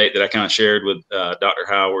update that I kind of shared with Dr.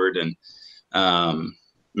 Howard and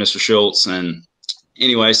Mr. Schultz. And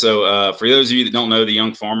anyway, so for those of you that don't know, the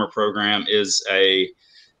Young Farmer Program is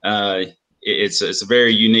it's a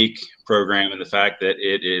very unique program in the fact that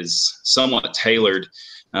it is somewhat tailored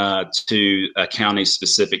to a county's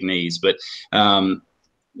specific needs. But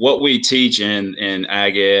what we teach in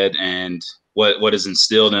Ag Ed and what is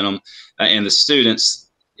instilled in them and the students,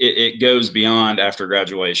 it goes beyond after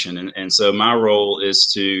graduation. And so my role is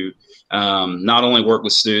to not only work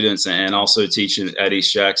with students and also teach at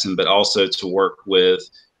East Jackson, but also to work with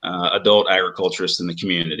adult agriculturists in the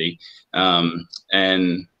community.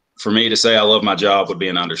 And for me to say I love my job would be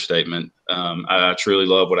an understatement. I truly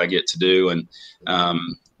love what I get to do, and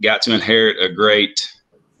got to inherit a great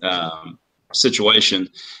situation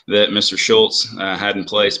that Mr. Schultz had in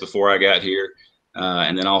place before I got here.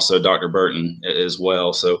 And then also Dr. Burton as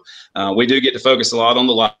well. So we do get to focus a lot on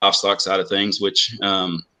the livestock side of things, which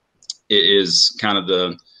is kind of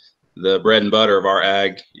the bread and butter of our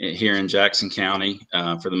ag here in Jackson County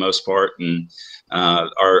for the most part. And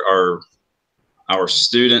our our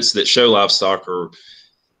students that show livestock are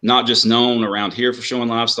not just known around here for showing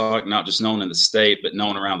livestock, not just known in the state, but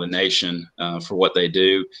known around the nation for what they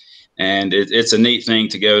do. And it's a neat thing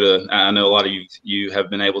to go to. I know a lot of you have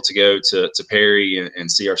been able to go to Perry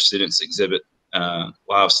and see our students exhibit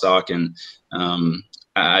livestock. And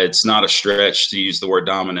it's not a stretch to use the word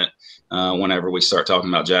dominant whenever we start talking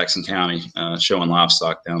about Jackson County showing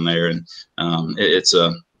livestock down there. And it's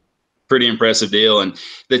a pretty impressive deal. And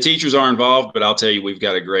the teachers are involved, but I'll tell you, we've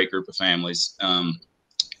got a great group of families.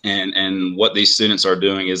 And what these students are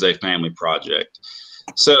doing is a family project.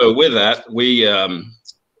 So with that, we,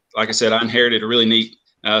 like I said, I inherited a really neat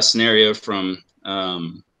scenario from,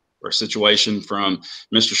 or situation from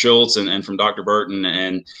Mr. Schultz and from Dr. Burton.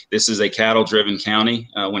 And this is a cattle-driven county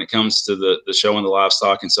when it comes to the showing the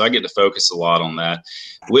livestock. And so I get to focus a lot on that.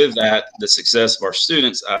 With that, the success of our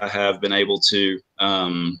students, I have been able to,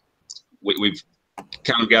 we've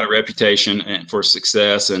kind of got a reputation for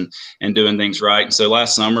success and doing things right. And so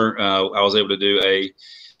last summer, I was able to do a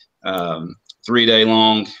 3-day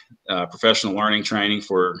long professional learning training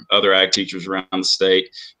for other ag teachers around the state.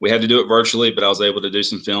 We had to do it virtually, but I was able to do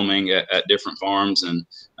some filming at different farms and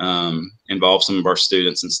involve some of our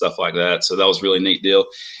students and stuff like that. So that was a really neat deal.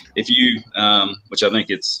 If you, which I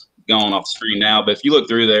think it's gone off the screen now, but if you look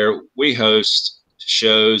through there, we host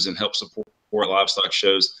shows and help support livestock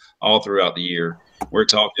shows all throughout the year. We're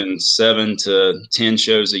talking 7 to 10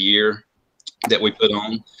 shows a year that we put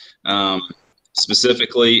on.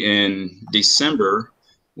 Specifically in December,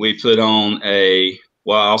 we put on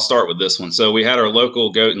well, I'll start with this one. So we had our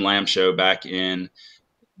local goat and lamb show back in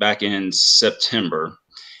September.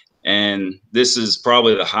 And this is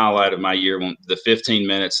probably the highlight of my year, when the 15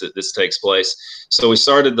 minutes that this takes place. So we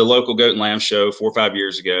started the local goat and lamb show 4 or 5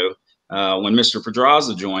 years ago. When Mr.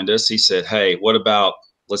 Pedraza joined us, he said, hey, what about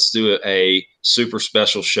let's do a super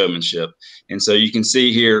special showmanship. And so you can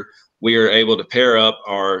see here, we are able to pair up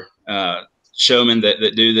our showmen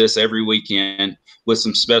that do this every weekend with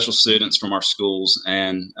some special students from our schools.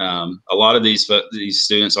 And a lot of these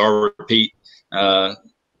students are repeat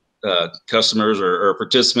customers or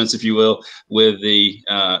participants, if you will, with the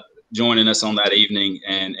joining us on that evening.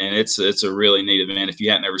 And it's a really neat event. If you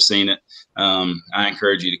hadn't ever seen it, I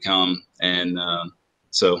encourage you to come. And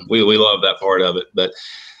so we love that part of it. But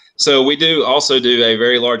so we do also do a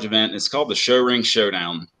very large event. It's called the Show Ring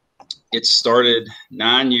Showdown. It started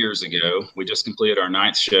 9 years ago. We just completed our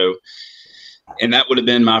 9th show. And that would have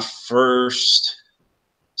been my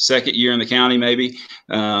second year in the county, maybe,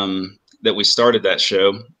 that we started that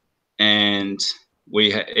show. And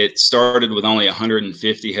it started with only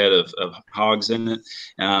 150 head of hogs in it.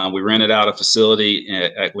 We rented out a facility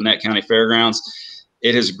at Gwinnett County Fairgrounds.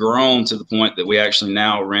 It has grown to the point that we actually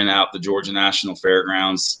now rent out the Georgia National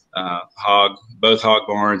Fairgrounds both hog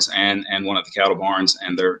barns and one of the cattle barns,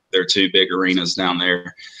 and they're 2 big arenas down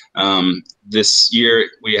there. This year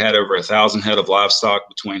we had over 1,000 head of livestock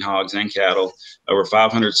between hogs and cattle, over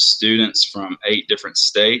 500 students from 8 different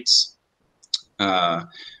states.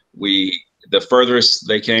 The furthest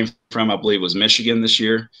they came from, I believe, was Michigan this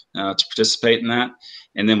year to participate in that.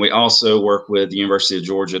 And then we also work with the University of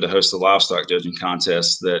Georgia to host a livestock judging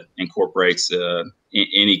contest that incorporates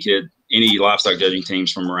any livestock judging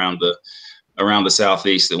teams from around the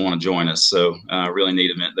Southeast that want to join us. So really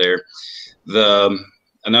neat event there.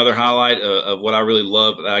 Another highlight of what I really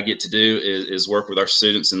love that I get to do is work with our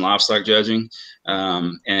students in livestock judging.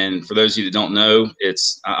 And for those of you that don't know,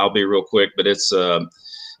 I'll be real quick, but it's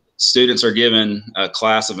students are given a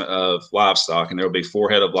class of livestock, and there will be 4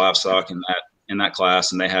 head of livestock in that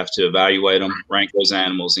class, and they have to evaluate them, rank those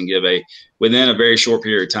animals, and within a very short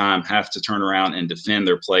period of time, have to turn around and defend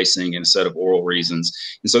their placing in a set of oral reasons.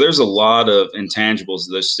 And so there's a lot of intangibles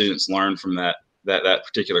that those students learn from that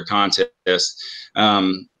particular contest.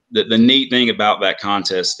 The neat thing about that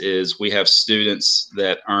contest is we have students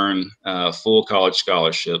that earn full college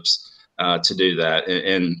scholarships to do that.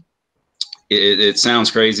 And it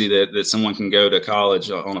sounds crazy that someone can go to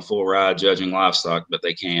college on a full ride judging livestock, but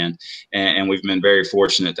they can. And we've been very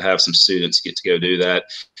fortunate to have some students get to go do that.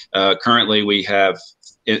 Currently, we have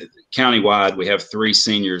countywide, we have 3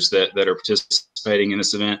 seniors that are participating in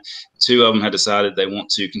this event. 2 of them have decided they want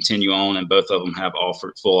to continue on, and both of them have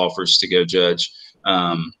full offers to go judge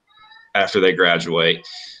after they graduate.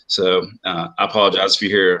 So I apologize if you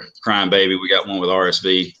hear a crying baby. We got one with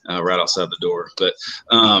RSV right outside the door. But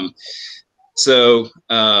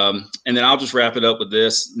and then I'll just wrap it up with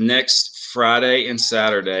this. Next Friday and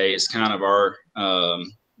Saturday is kind of our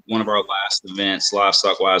one of our last events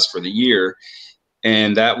livestock wise for the year,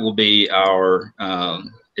 and that will be our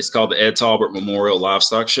it's called the Ed Talbert Memorial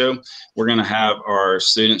Livestock Show. We're going to have our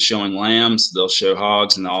students showing lambs. They'll show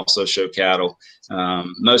hogs and they'll also show cattle.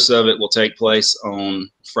 Most of it will take place on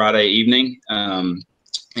Friday evening.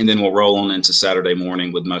 And then we'll roll on into Saturday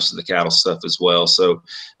morning with most of the cattle stuff as well. So,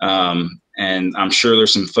 and I'm sure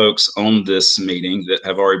there's some folks on this meeting that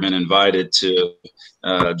have already been invited to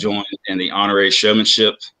join in the Honorary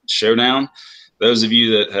Showmanship Showdown. Those of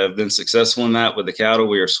you that have been successful in that with the cattle,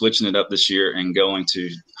 we are switching it up this year and going to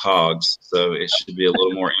hogs. So it should be a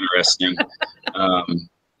little more interesting.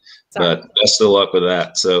 But best of luck with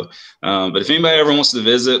that. So, but if anybody ever wants to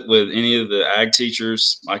visit with any of the ag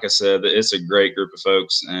teachers, like I said, it's a great group of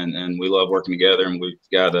folks, and we love working together. And we've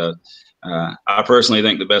got I personally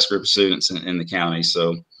think the best group of students in the county.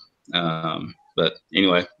 So, but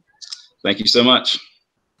anyway, thank you so much.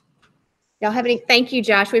 Y'all have any? Thank you,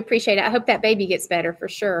 Josh. We appreciate it. I hope that baby gets better for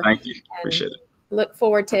sure. Thank you. Appreciate it. Look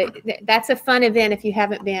forward to that's a fun event. If you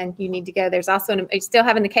haven't been, you need to go. There's also are you still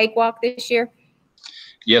having the cakewalk this year?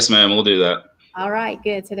 Yes, ma'am. We'll do that. All right,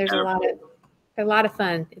 good. So there's a lot of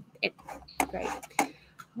fun. Great.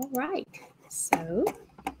 All right. So,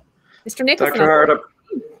 Mr. Nicholson. Dr. Howard,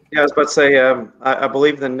 yeah, I was about to say, I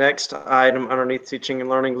believe the next item underneath teaching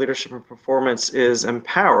and learning, leadership and performance is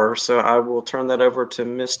empower. So I will turn that over to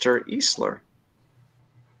Mr. Easler.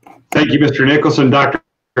 Thank you, Mr. Nicholson. Dr.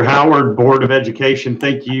 Howard, Board of Education,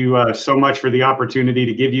 thank you so much for the opportunity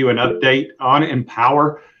to give you an update on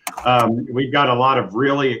empower. We've got a lot of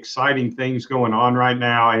really exciting things going on right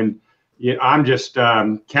now, and I'm just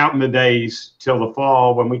counting the days till the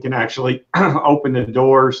fall when we can actually open the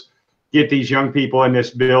doors, get these young people in this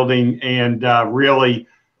building, and really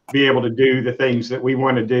be able to do the things that we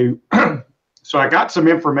want to do. So I got some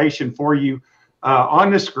information for you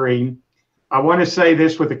on the screen. I want to say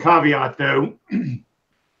this with a caveat, though.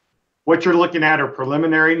 What you're looking at are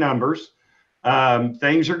preliminary numbers.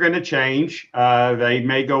 Things are going to change. They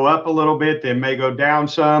may go up a little bit. They may go down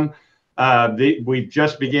some. We've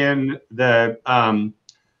just begun the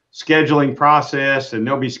scheduling process, and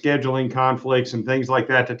there'll be scheduling conflicts and things like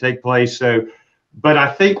that to take place. So, but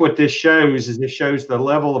I think what this shows is this shows the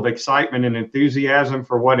level of excitement and enthusiasm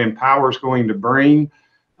for what Empower is going to bring.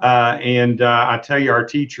 I tell you, our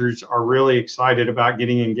teachers are really excited about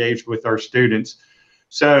getting engaged with our students.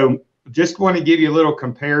 So just want to give you a little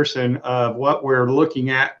comparison of what we're looking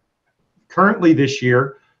at currently this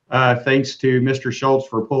year, thanks to Mr. Schultz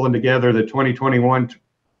for pulling together the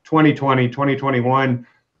 2020-2021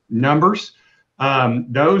 numbers.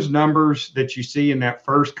 Those numbers that you see in that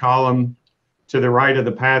first column to the right of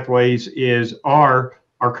the pathways are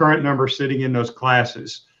our current numbers sitting in those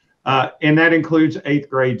classes. And that includes 8th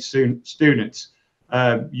grade students.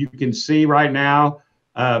 You can see right now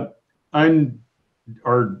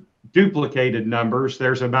duplicated numbers.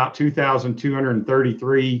 There's about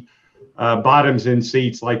 2,233 bottoms in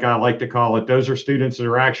seats, like I like to call it. Those are students that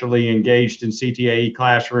are actually engaged in CTAE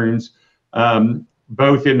classrooms,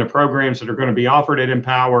 both in the programs that are going to be offered at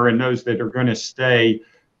Empower and those that are going to stay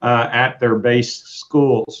at their base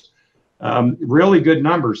schools. Really good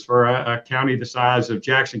numbers for a county the size of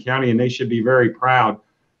Jackson County, and they should be very proud.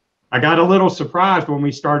 I got a little surprised when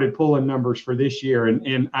we started pulling numbers for this year,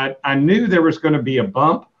 and I knew there was going to be a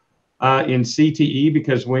bump in CTE,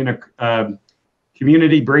 because when a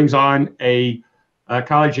community brings on a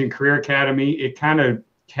college and career academy, it kind of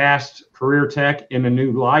casts career tech in a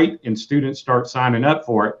new light, and students start signing up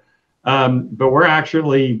for it. But we're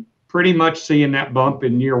actually pretty much seeing that bump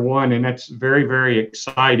in year one, and that's very, very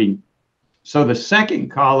exciting. So the second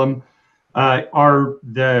column are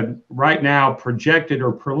the right now projected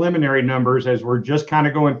or preliminary numbers as we're just kind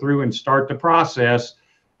of going through and start the process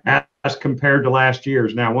as compared to last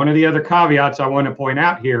year's. Now, one of the other caveats I want to point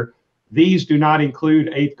out here, these do not include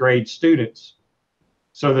 8th grade students.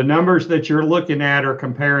 So the numbers that you're looking at are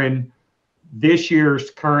comparing this year's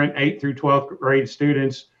current 8th through 12th grade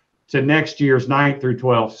students to next year's 9th through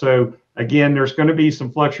 12th. So again, there's going to be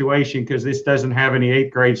some fluctuation because this doesn't have any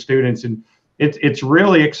 8th grade students. And it's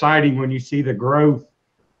really exciting when you see the growth,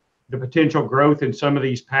 the potential growth in some of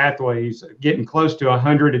these pathways, getting close to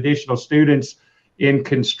 100 additional students in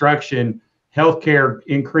construction. Healthcare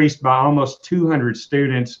increased by almost 200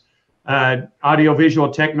 students.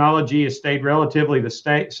 Audiovisual technology has stayed relatively the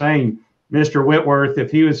same. Mr. Whitworth,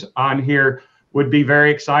 if he was on here, would be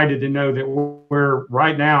very excited to know that we're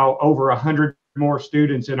right now over 100 more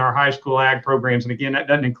students in our high school ag programs. And again, that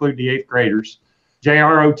doesn't include the 8th graders.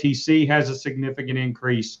 JROTC has a significant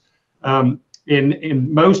increase. And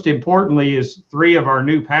most importantly is 3 of our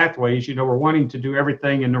new pathways. You know, we're wanting to do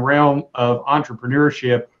everything in the realm of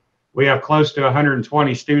entrepreneurship. We have close to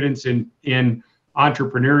 120 students in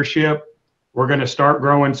entrepreneurship. We're going to start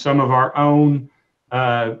growing some of our own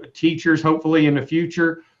teachers, hopefully in the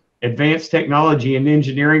future. Advanced technology and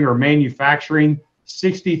engineering or manufacturing,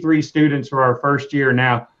 63 students for our first year.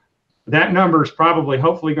 Now, that number is probably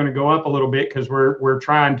hopefully going to go up a little bit because we're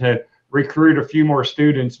trying to recruit a few more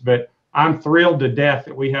students, but I'm thrilled to death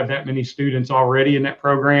that we have that many students already in that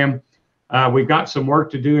program. We've got some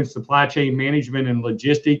work to do in supply chain management and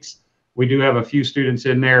logistics. We do have a few students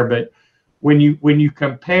in there, but when you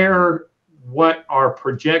compare what our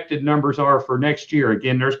projected numbers are for next year,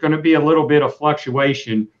 again, there's going to be a little bit of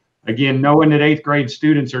fluctuation. Again, knowing that 8th grade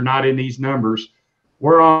students are not in these numbers,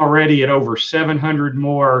 we're already at over 700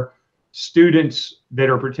 more students that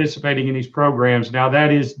are participating in these programs. Now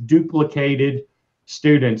that is duplicated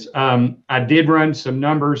students. I did run some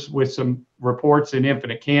numbers with some reports in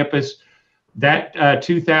Infinite Campus. That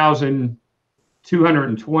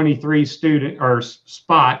 2,223 student or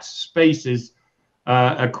spaces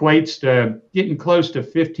equates to getting close to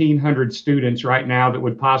 1,500 students right now that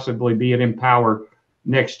would possibly be at Empower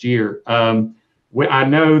next year. I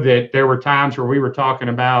know that there were times where we were talking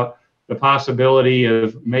about the possibility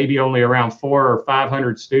of maybe only around 400 or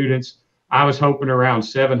 500 students. I was hoping around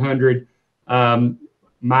 700.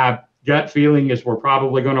 My gut feeling is we're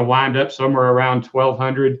probably going to wind up somewhere around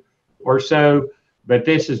 1,200 or so, but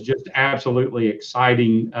this is just absolutely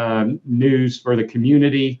exciting news for the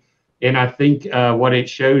community. And I think what it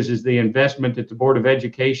shows is the investment that the Board of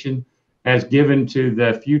Education has given to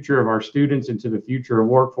the future of our students and to the future of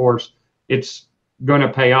workforce. It's going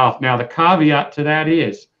to pay off. Now, the caveat to that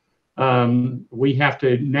is we have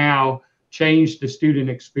to now change the student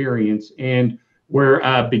experience, and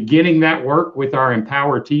we're beginning that work with our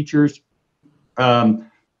Empower teachers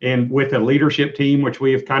and with a leadership team, which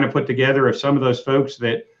we have kind of put together of some of those folks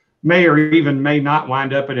that may or even may not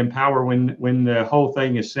wind up at Empower when the whole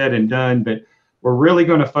thing is said and done. But we're really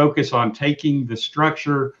going to focus on taking the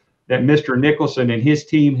structure that Mr. Nicholson and his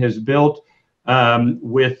team has built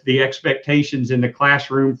with the expectations in the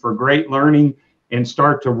classroom for great learning and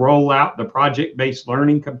start to roll out the project-based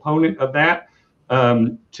learning component of that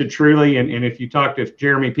to truly, and if you talked, if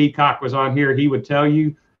Jeremy Peacock was on here, he would tell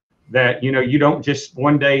you that, you know, you don't just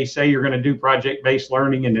one day say you're going to do project-based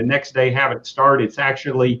learning and the next day have it start. It's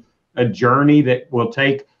actually a journey that will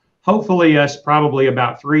take, hopefully, us probably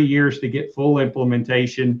about 3 years to get full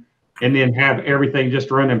implementation and then have everything just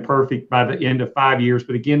running perfect by the end of 5 years.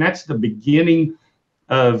 But again, that's the beginning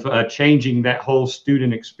of changing that whole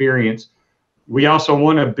student experience. We also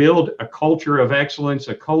want to build a culture of excellence,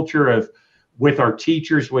 a culture of, with our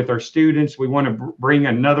teachers, with our students. We want to bring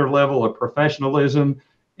another level of professionalism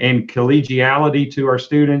and collegiality to our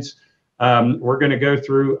students. We're going to go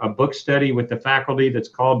through a book study with the faculty that's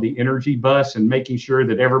called the Energy Bus, and making sure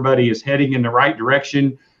that everybody is heading in the right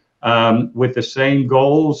direction with the same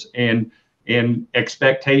goals and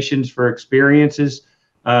expectations for experiences.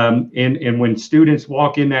 And when students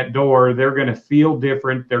walk in that door, they're going to feel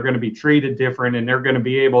different, they're going to be treated different, and they're going to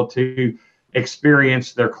be able to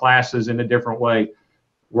experience their classes in a different way.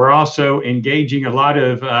 We're also engaging a lot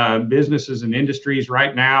of businesses and industries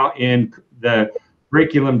right now in the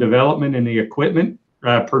curriculum development and the equipment,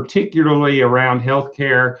 particularly around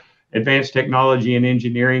healthcare, advanced technology and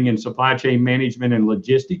engineering, and supply chain management and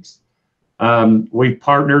logistics. We've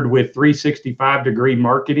partnered with 365 Degree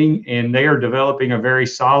Marketing, and they are developing a very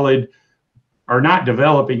solid, or not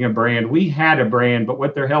developing a brand. We had a brand, but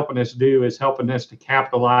what they're helping us do is helping us to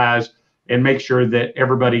capitalize and make sure that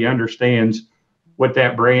everybody understands what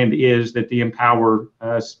that brand is that the Empower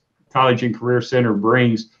College and Career Center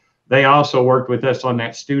brings. They also worked with us on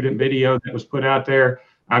that student video that was put out there.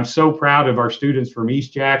 I'm so proud of our students from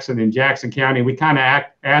East Jackson and Jackson County. We kind of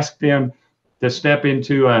asked them to step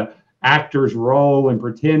into a actor's role and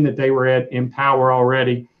pretend that they were at Empower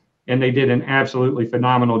already, and they did an absolutely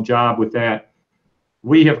phenomenal job with that.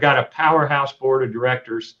 We have got a powerhouse board of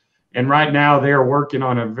directors, and right now they are working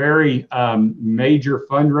on a very major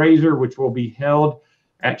fundraiser, which will be held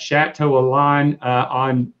at Chateau Elan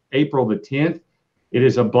on April the 10th. It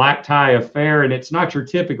is a black tie affair, and it's not your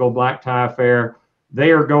typical black tie affair.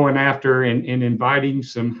 They are going after and inviting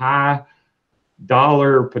some high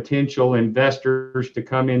dollar potential investors to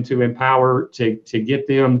come into Empower to get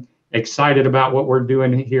them excited about what we're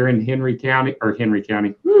doing here in Henry County,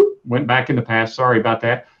 went back in the past, sorry about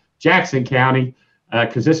that, Jackson County,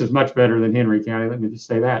 because this is much better than Henry County, let me just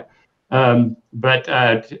say that.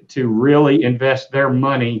 But to really invest their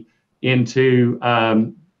money into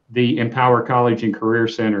the Empower College and Career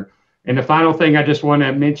Center. And the final thing I just want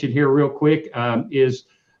to mention here real quick is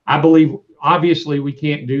I believe, obviously, we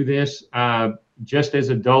can't do this just as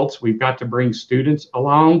adults. We've got to bring students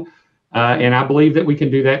along. And I believe that we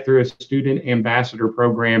can do that through a student ambassador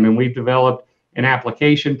program. And we've developed an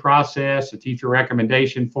application process, a teacher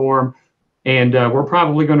recommendation form, and we're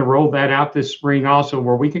probably going to roll that out this spring also,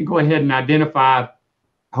 where we can go ahead and identify,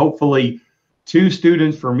 hopefully, 2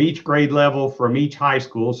 students from each grade level from each high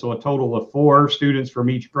school. So a total of 4 students from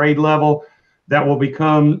each grade level that will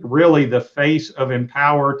become really the face of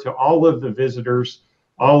Empower to all of the visitors,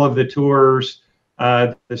 all of the tours.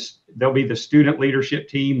 There'll be the student leadership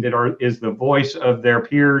team that is the voice of their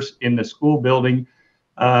peers in the school building,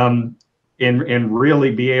 and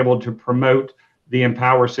really be able to promote the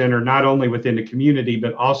Empower Center, not only within the community,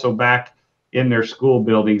 but also back in their school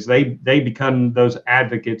buildings. They become those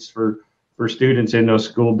advocates for students in those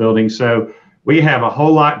school buildings. So we have a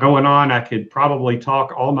whole lot going on. I could probably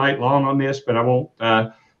talk all night long on this, but I won't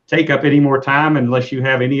take up any more time unless you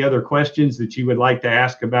have any other questions that you would like to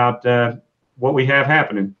ask about what we have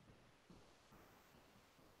happening.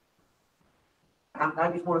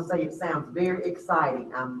 I just want to say it sounds very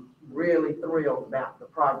exciting. I'm really thrilled about the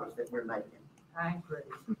progress that we're making. I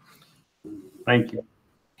agree. Thank you.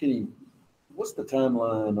 Kenny, what's the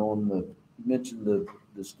timeline on you mentioned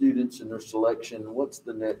the students and their selection? What's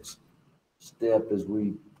the next step as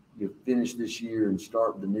you finish this year and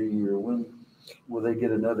start the new year? When will they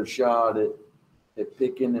get another shot at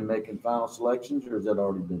picking and making final selections, or has that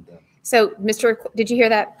already been done? So, did you hear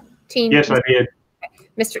that, team? Yes, I did.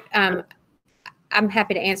 Mr. I'm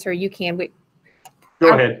happy to answer. You can.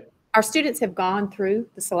 Go ahead. Our students have gone through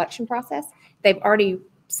the selection process. They've already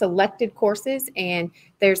selected courses, and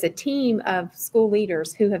there's a team of school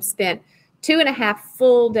leaders who have spent 2.5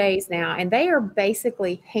 full days now, and they are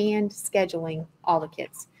basically hand scheduling all the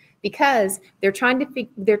kids because they're trying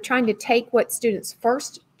to take what students'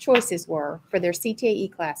 first choices were for their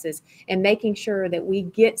CTAE classes and making sure that we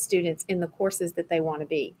get students in the courses that they want to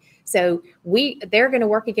be. So they're going to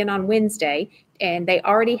work again on Wednesday, and they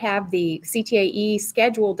already have the CTAE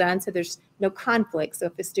schedule done, so there's no conflict. So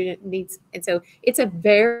if a student needs, and so it's a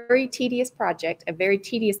very tedious project, a very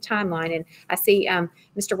tedious timeline. And I see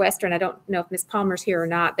Mr. Western, I don't know if Ms. Palmer's here or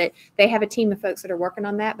not, but they have a team of folks that are working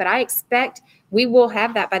on that. But I expect we will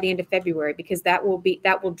have that by the end of February, because that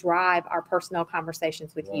will drive our personnel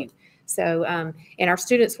conversations with you. So, and our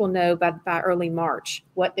students will know by early March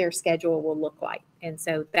what their schedule will look like. And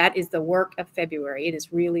so that is the work of February. It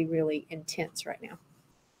is really, really intense right now.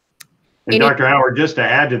 And Dr. Howard, just to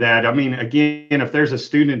add to that, I mean, again, if there's a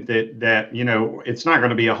student that it's not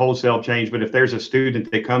going to be a wholesale change, but if there's a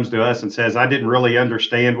student that comes to us and says, I didn't really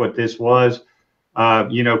understand what this was,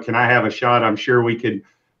 can I have a shot? I'm sure we could.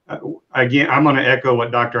 Again, I'm going to echo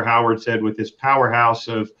what Dr. Howard said with this powerhouse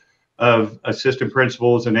of assistant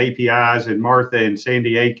principals and APIs and Martha and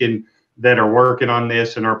Sandy Aiken that are working on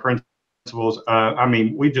this, and our principals. I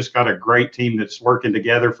mean, we've just got a great team that's working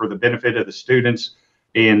together for the benefit of the students.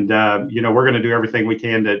 And, we're going to do everything we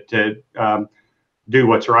can to do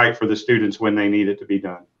what's right for the students when they need it to be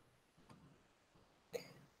done.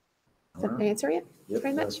 Does that answer it? Yep,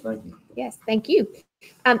 very much. Thank you. Yes, thank you.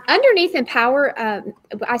 Underneath Empower,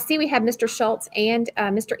 I see we have Mr. Schultz and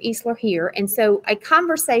Mr. Easler here. And so a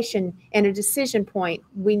conversation and a decision point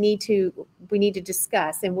we need to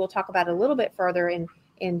discuss, and we'll talk about it a little bit further in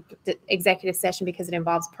the executive session because it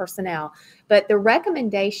involves personnel. But the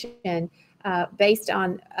recommendation based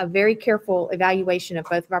on a very careful evaluation of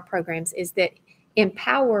both of our programs is that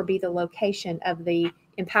Empower be the location of the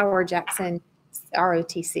Empower Jackson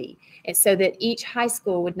ROTC. And so that each high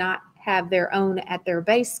school would not have their own at their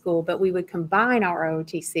base school, but we would combine our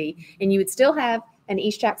ROTC, and you would still have an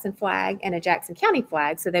East Jackson flag and a Jackson County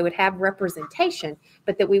flag, so they would have representation,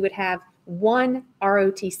 but that we would have one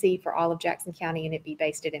ROTC for all of Jackson County, and it be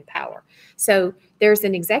based at Empower. So there's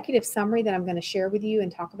an executive summary that I'm going to share with you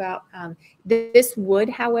and talk about. This would,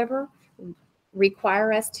 however,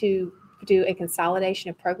 require us to do a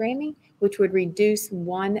consolidation of programming, which would reduce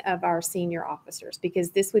one of our senior officers,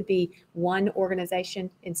 because this would be one organization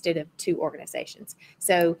instead of 2 organizations.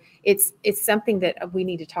 So it's something that we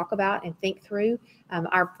need to talk about and think through.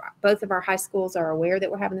 Both of our high schools are aware that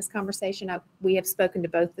we're having this conversation. We have spoken to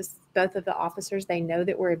both of the officers. They know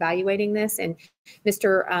that we're evaluating this, and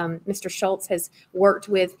Mr. Schultz has worked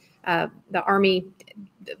with the Army,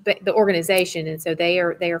 the organization, and so they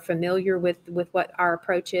are familiar with what our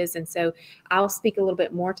approach is. And so I'll speak a little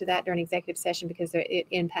bit more to that during executive session, because it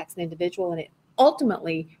impacts an individual and it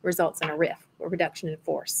ultimately results in a RIF, a reduction in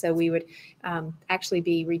force. So we would actually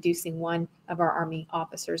be reducing one of our Army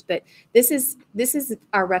officers. But this is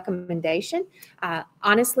our recommendation,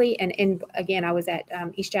 honestly. And again, I was at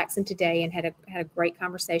East Jackson today and had a great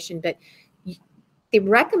conversation. But the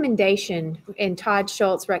recommendation in Todd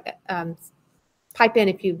Schultz pipe in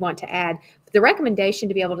if you want to add. The recommendation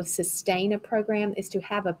to be able to sustain a program is to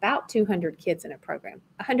have about 200 kids in a program,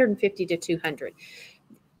 150 to 200.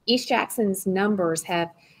 East Jackson's numbers have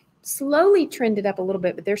slowly trended up a little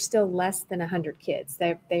bit, but they're still less than 100 kids.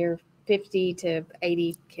 They're 50 to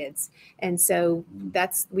 80 kids. And so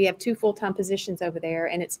we have 2 full-time positions over there,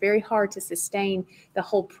 and it's very hard to sustain the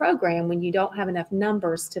whole program when you don't have enough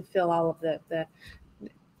numbers to fill all of the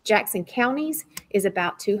Jackson counties is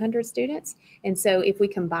about 200 students. And so if we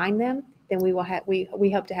combine them, then we will have,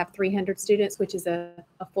 we hope to have 300 students, which is a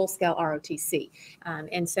full-scale ROTC.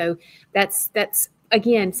 And so that's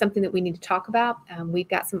again, something that we need to talk about. We've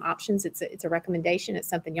got some options. It's a recommendation. It's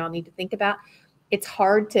something y'all need to think about. It's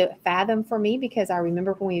hard to fathom for me because I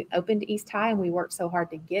remember when we opened East High and we worked so hard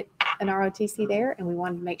to get an ROTC there, and we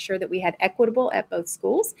wanted to make sure that we had equitable at both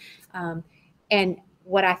schools. And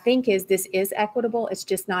what I think is this is equitable. It's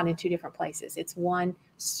just not in 2 different places. It's one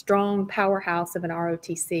strong powerhouse of an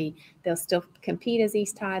ROTC. They'll still compete as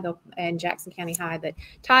East High and Jackson County High. But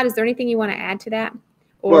Todd, is there anything you want to add to that?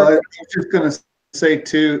 Well, I was just going to say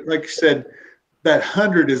too, like you said, that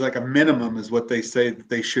 100 is like a minimum is what they say that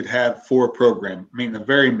they should have for a program. I mean, the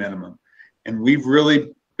very minimum. And we've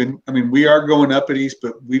really been, I mean, we are going up at East,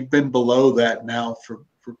 but we've been below that now for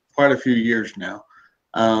quite a few years now.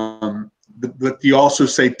 But you also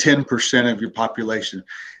say 10% of your population,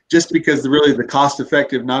 just because really the cost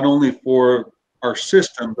effective, not only for our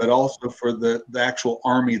system, but also for the actual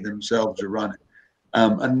Army themselves to run it.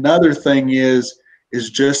 Another thing is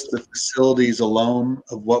just the facilities alone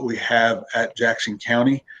of what we have at Jackson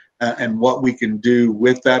County and what we can do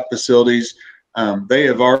with that facilities. They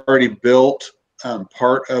have already built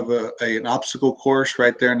part of an obstacle course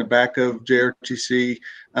right there in the back of JRTC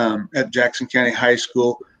at Jackson County High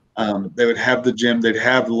School. They would have the gym. They'd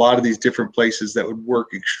have a lot of these different places that would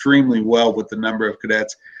work extremely well with the number of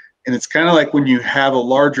cadets. And it's kind of like when you have a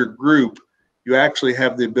larger group, you actually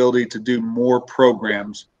have the ability to do more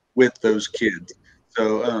programs with those kids.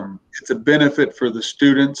 So it's a benefit for the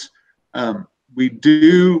students. We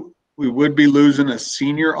would be losing a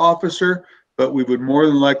senior officer, but we would more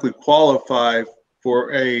than likely qualify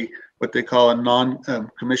for what they call a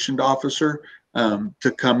non-commissioned officer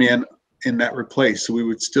to come in that replace. So we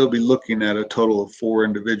would still be looking at a total of 4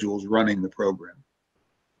 individuals running the program.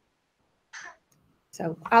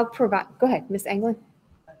 So I'll provide, go ahead, Ms. Anglin.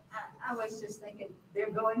 I was just thinking,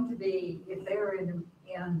 they're going to be, if they're in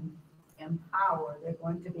power, they're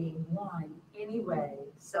going to be 1 anyway.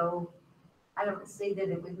 So I don't see that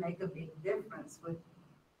it would make a big difference.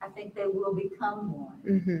 I think they will become 1.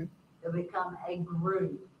 Mm-hmm. They'll become a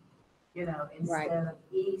group, instead of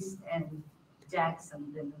East and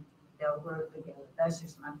Jackson, then they'll work together. That's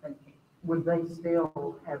just my thinking. Would they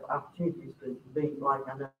still have opportunities to be like,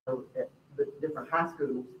 I know at the different high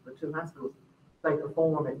schools, the 2 high schools, they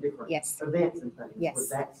perform at different events and things? Yes. Would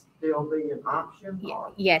that still be an option?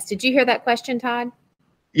 Yes. Did you hear that question, Todd?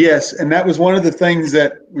 Yes, and that was one of the things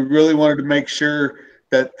that we really wanted to make sure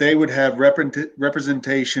that they would have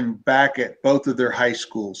representation back at both of their high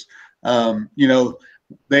schools.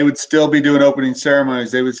 They would still be doing opening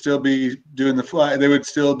ceremonies. They would still be doing the fly. They would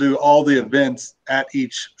still do all the events at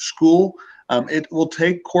each school. It will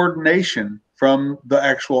take coordination from the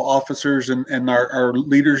actual officers and our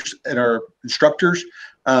leaders and our instructors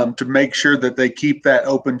to make sure that they keep that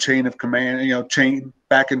open chain of command, chain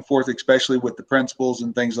back and forth, especially with the principals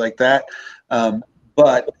and things like that.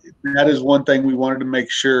 But that is one thing we wanted to make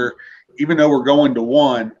sure, even though we're going to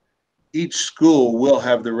 1, each school will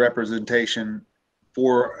have the representation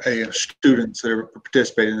for students that are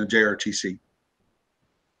participating in the JRTC.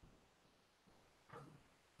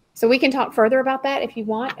 So we can talk further about that if you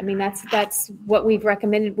want. I mean, that's what we've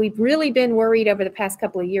recommended. We've really been worried over the past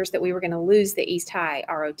couple of years that we were going to lose the East High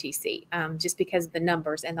ROTC just because of the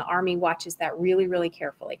numbers, and the Army watches that really, really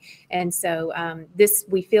carefully. And so this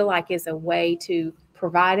we feel like is a way to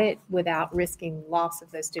provide it without risking loss of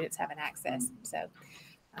those students having access. So,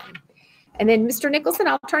 and then Mr. Nicholson,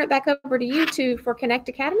 I'll turn it back over to you for Connect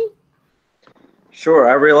Academy. Sure.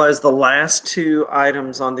 I realize the last 2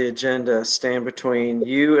 items on the agenda stand between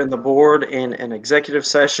you and the board in an executive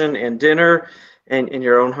session and dinner and in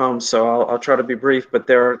your own home. So I'll try to be brief, but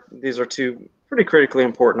these are 2 pretty critically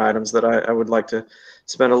important items that I would like to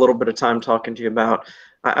spend a little bit of time talking to you about.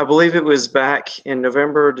 I believe it was back in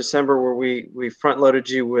November or December where we front-loaded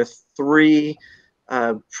you with 3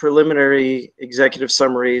 preliminary executive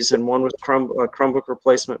summaries, and one was Chromebook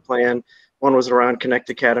replacement plan, one was around Connect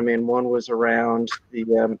Academy, and one was around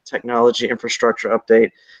the technology infrastructure update.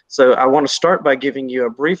 So I want to start by giving you a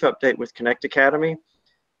brief update with Connect Academy.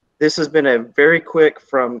 This has been a very quick,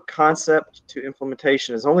 from concept to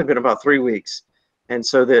implementation, it's only been about 3 weeks. And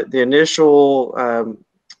so the initial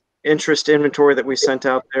interest inventory that we sent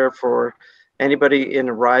out there for anybody in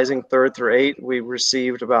rising 3rd through 8th, we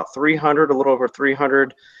received about 300, a little over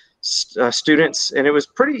 300 students, and it was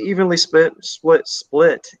pretty evenly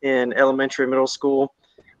split in elementary and middle school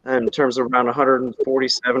in terms of around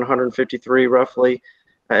 147, 153 roughly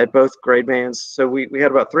at both grade bands. So we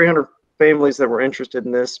had about 300 families that were interested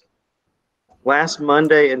in this. Last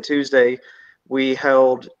Monday and Tuesday, we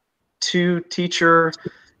held 2 teacher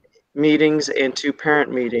meetings and 2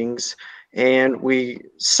 parent meetings, and we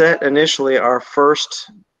set initially our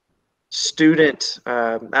first student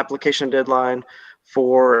application deadline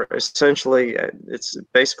for essentially, it's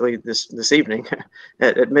basically this evening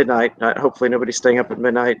at midnight. Hopefully nobody's staying up at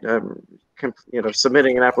midnight,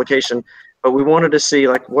 submitting an application. But we wanted to see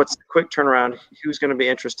like what's the quick turnaround, who's going to be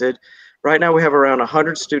interested. Right now we have around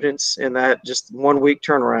 100 students in that just 1 week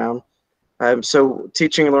turnaround. So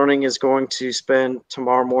Teaching and Learning is going to spend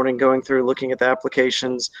tomorrow morning going through looking at the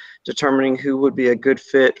applications, determining who would be a good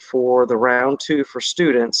fit for the round 2 for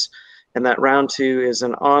students. And that round 2 is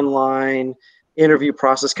an online interview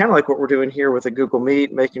process, kind of like what we're doing here with a Google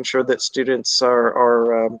Meet, making sure that students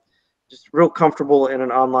are just real comfortable in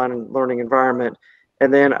an online learning environment.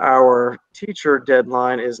 And then our teacher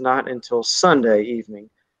deadline is not until Sunday evening.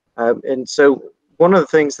 And so one of the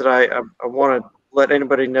things that I want to let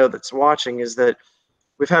anybody know that's watching is that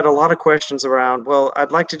we've had a lot of questions around, well,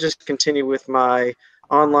 I'd like to just continue with my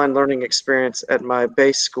online learning experience at my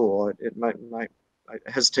base school. I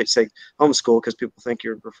hesitate to say homeschool because people think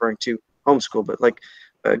you're referring to homeschool, but like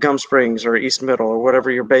Gum Springs or East Middle or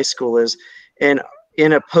whatever your base school is. And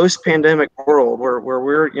in a post-pandemic world where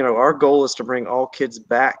we're, our goal is to bring all kids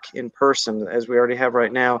back in person as we already have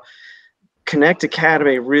right now, Connect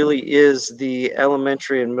Academy really is the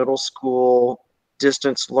elementary and middle school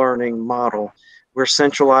distance learning model. We're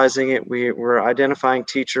centralizing it. We're identifying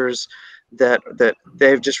teachers that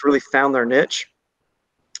they've just really found their niche.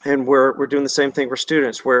 And we're doing the same thing for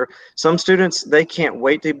students, where some students, they can't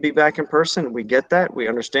wait to be back in person. We get that, we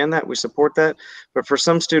understand that, we support that. But for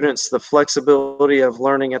some students, the flexibility of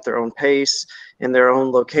learning at their own pace, in their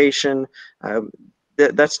own location,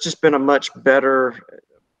 that's just been a much better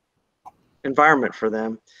environment for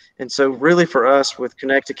them. And so really for us with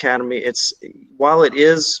Connect Academy, while it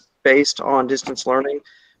is based on distance learning,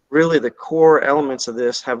 really the core elements of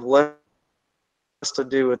this have less to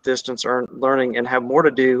do with distance learning and have more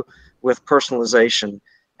to do with personalization.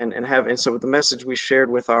 And so the message we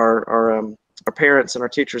shared with our parents and our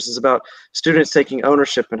teachers is about students taking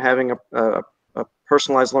ownership and having a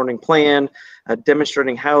personalized learning plan,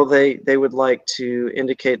 demonstrating how they would like to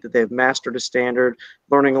indicate that they've mastered a standard,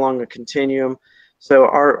 learning along a continuum. So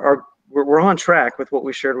we're on track with what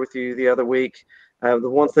we shared with you the other week. The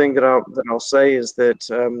one thing that I'll say is that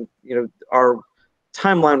our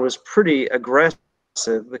timeline was pretty aggressive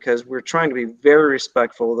because we're trying to be very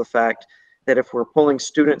respectful of the fact that if we're pulling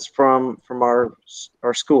students from our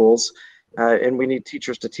schools and we need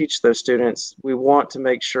teachers to teach those students, we want to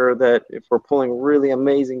make sure that if we're pulling really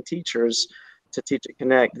amazing teachers to teach at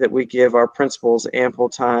Connect, that we give our principals ample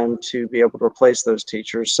time to be able to replace those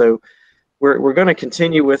teachers. So we're going to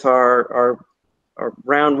continue with our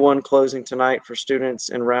round 1 closing tonight for students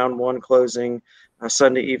and round 1 closing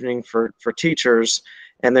Sunday evening for teachers.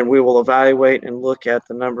 And then we will evaluate and look at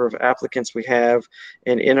the number of applicants we have.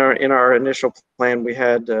 And in our initial plan, we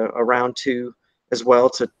had a round 2 as well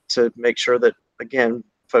to make sure that, again,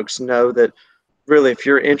 folks know that really if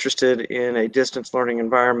you're interested in a distance learning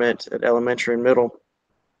environment at elementary and middle,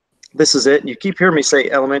 this is it. You keep hearing me say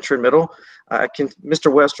elementary and middle.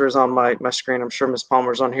 Mr. Wester is on my screen. I'm sure Ms.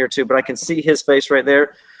 Palmer's on here too, but I can see his face right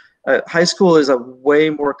there. High school is a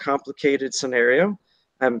way more complicated scenario.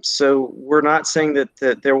 So we're not saying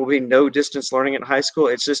that there will be no distance learning in high school.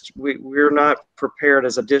 It's just we're not prepared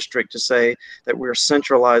as a district to say that we're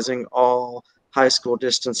centralizing all high school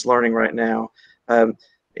distance learning right now. And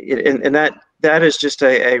that is just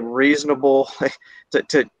a reasonable,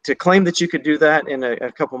 to claim that you could do that in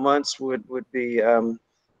a couple months would be,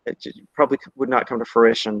 it probably would not come to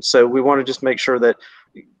fruition. So we want to just make sure that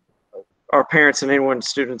our parents and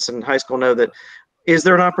students in high school know that, is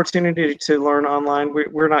there an opportunity to learn online?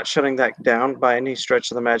 We're not shutting that down by any stretch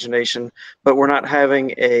of the imagination, but we're not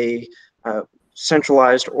having a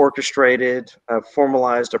centralized, orchestrated,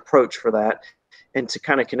 formalized approach for that. And to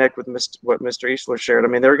kind of connect with what Mr. Eastler shared, I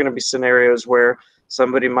mean, there are going to be scenarios where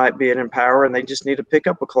somebody might be at Empower and they just need to pick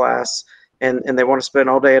up a class and they want to spend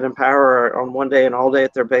all day at Empower on one day and all day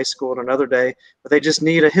at their base school on another day, but they just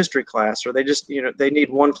need a history class, or they just, they need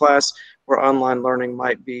one class where online learning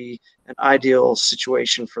might be an ideal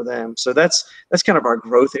situation for them. So that's kind of our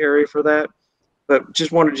growth area for that. But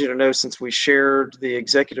just wanted you to know, since we shared the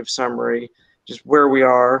executive summary, just where we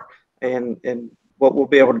are, and what we'll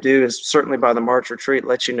be able to do is certainly by the March retreat,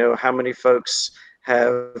 let you know how many folks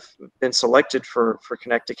have been selected for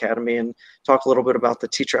Connect Academy, and talk a little bit about the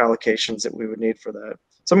teacher allocations that we would need for that.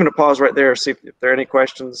 So I'm going to pause right there, see if there are any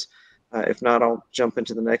questions. If not, I'll jump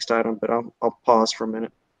into the next item, but I'll pause for a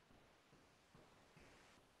minute.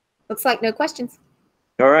 Looks like no questions.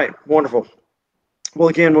 All right, wonderful. Well,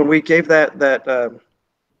 again, when we gave that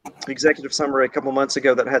executive summary a couple months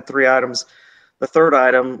ago that had 3 items, the third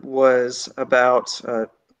item was about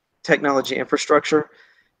technology infrastructure.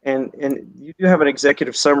 And you do have an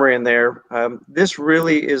executive summary in there. This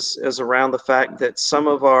really is around the fact that some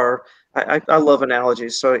of our, I love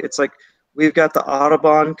analogies. So it's like we've got the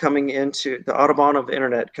Autobahn of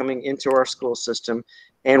internet coming into our school system.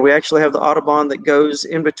 And we actually have the Autobahn that goes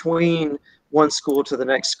in between one school to the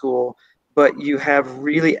next school, but you have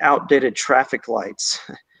really outdated traffic lights.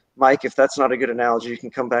 Mike, if that's not a good analogy, you can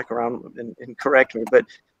come back around and correct me. But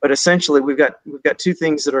essentially we've got 2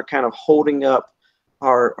 things that are kind of holding up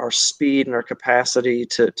our speed and our capacity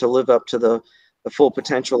to live up to the full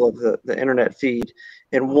potential of the internet feed.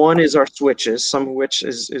 And one is our switches, some of which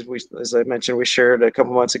as I mentioned, we shared a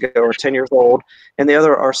couple months ago, are 10 years old, and the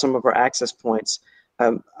other are some of our access points.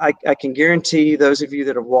 I can guarantee those of you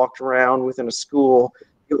that have walked around within a school,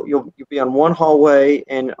 you'll be on one hallway,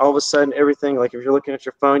 and all of a sudden everything, like if you're looking at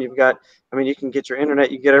your phone, you've got, I mean, you can get your internet,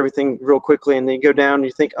 you get everything real quickly, and then you go down and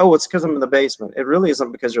you think, oh, it's because I'm in the basement. It really isn't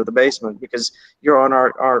because you're in the basement, because you're on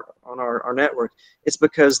our network. It's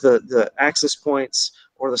because the access points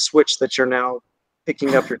or the switch that you're now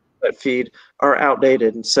picking up your feed are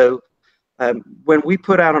outdated. And so when we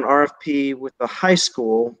put out an RFP with the high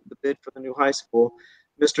school, the bid for the new high school,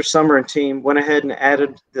 Mr. Summer and team went ahead and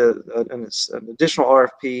added an additional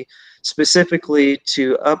RFP specifically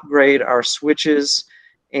to upgrade our switches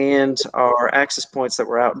and our access points that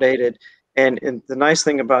were outdated. And the nice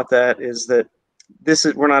thing about that is that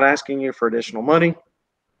we're not asking you for additional money.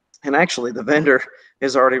 And actually, the vendor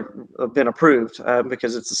has already been approved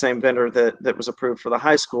because it's the same vendor that was approved for the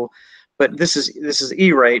high school. But this is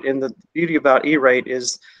E-rate, and the beauty about E-rate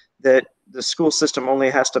is that the school system only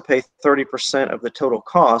has to pay 30% of the total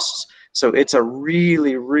costs. So it's a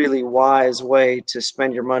really, really wise way to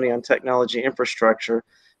spend your money on technology infrastructure.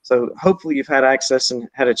 So hopefully you've had access and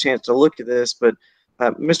had a chance to look at this. But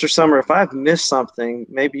Mr. Summer, if I've missed something,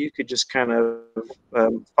 maybe you could just kind of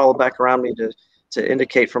follow back around me to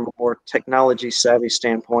indicate from a more technology savvy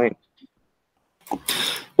standpoint.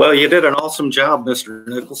 Well, you did an awesome job, Mr.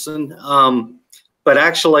 Nicholson. But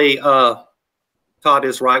actually, Todd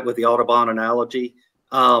is right with the Autobahn analogy.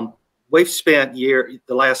 We've spent the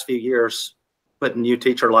last few years putting new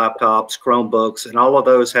teacher laptops, Chromebooks, and all of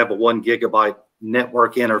those have a 1 gigabyte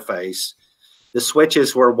network interface. The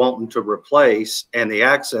switches we're wanting to replace and the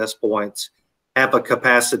access points have a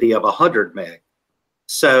capacity of 100 meg.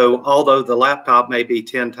 So although the laptop may be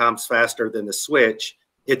 10 times faster than the switch,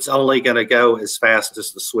 it's only going to go as fast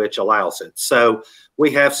as the switch allows it. So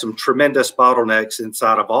we have some tremendous bottlenecks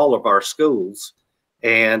inside of all of our schools.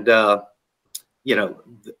 And, you know,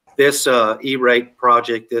 this E-rate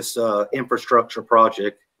project, this infrastructure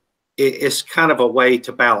project, is kind of a way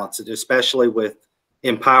to balance it, especially with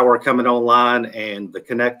Empower coming online and the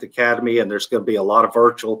Connect Academy, and there's going to be a lot of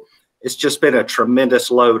virtual. It's just been a tremendous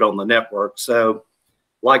load on the network. So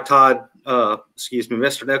like Todd,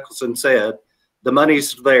 Mr. Nicholson said, the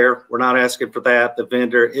money's there. We're not asking for that. The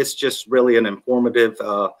vendor, it's just really an informative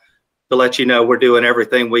to let you know we're doing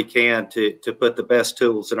everything we can to put the best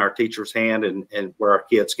tools in our teachers' hand and where our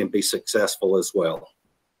kids can be successful as well.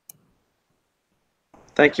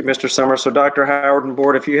 Thank you, Mr. Summer. So Dr. Howard and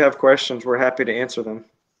board, if you have questions, we're happy to answer them.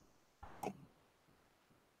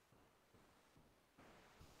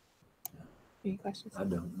 Any questions? I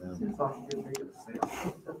don't know.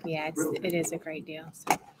 Yeah, it is a great deal.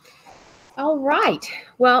 So. All right.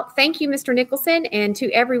 Well, thank you, Mr. Nicholson, and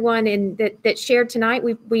to everyone that shared tonight.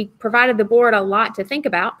 We provided the board a lot to think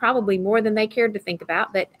about, probably more than they cared to think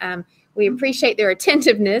about, but we appreciate their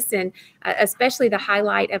attentiveness and especially the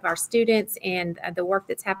highlight of our students and the work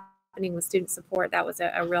that's happening with student support. That was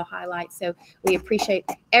a real highlight. So we appreciate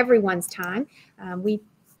everyone's time.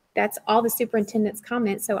 That's all the superintendent's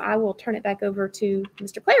comments. So I will turn it back over to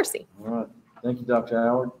Mr. Clarsey. All right. Thank you, Dr.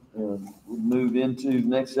 Howard. We'll move into the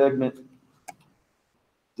next segment.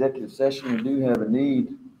 Executive session. We do have a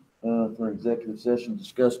need for an executive session to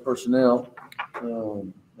discuss personnel. Have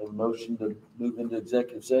a motion to move into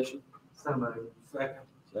executive session. So moved. Second.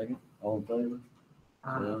 Second. All in favor?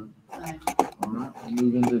 All right. We'll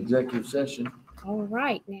move into executive session. All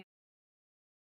right. Now.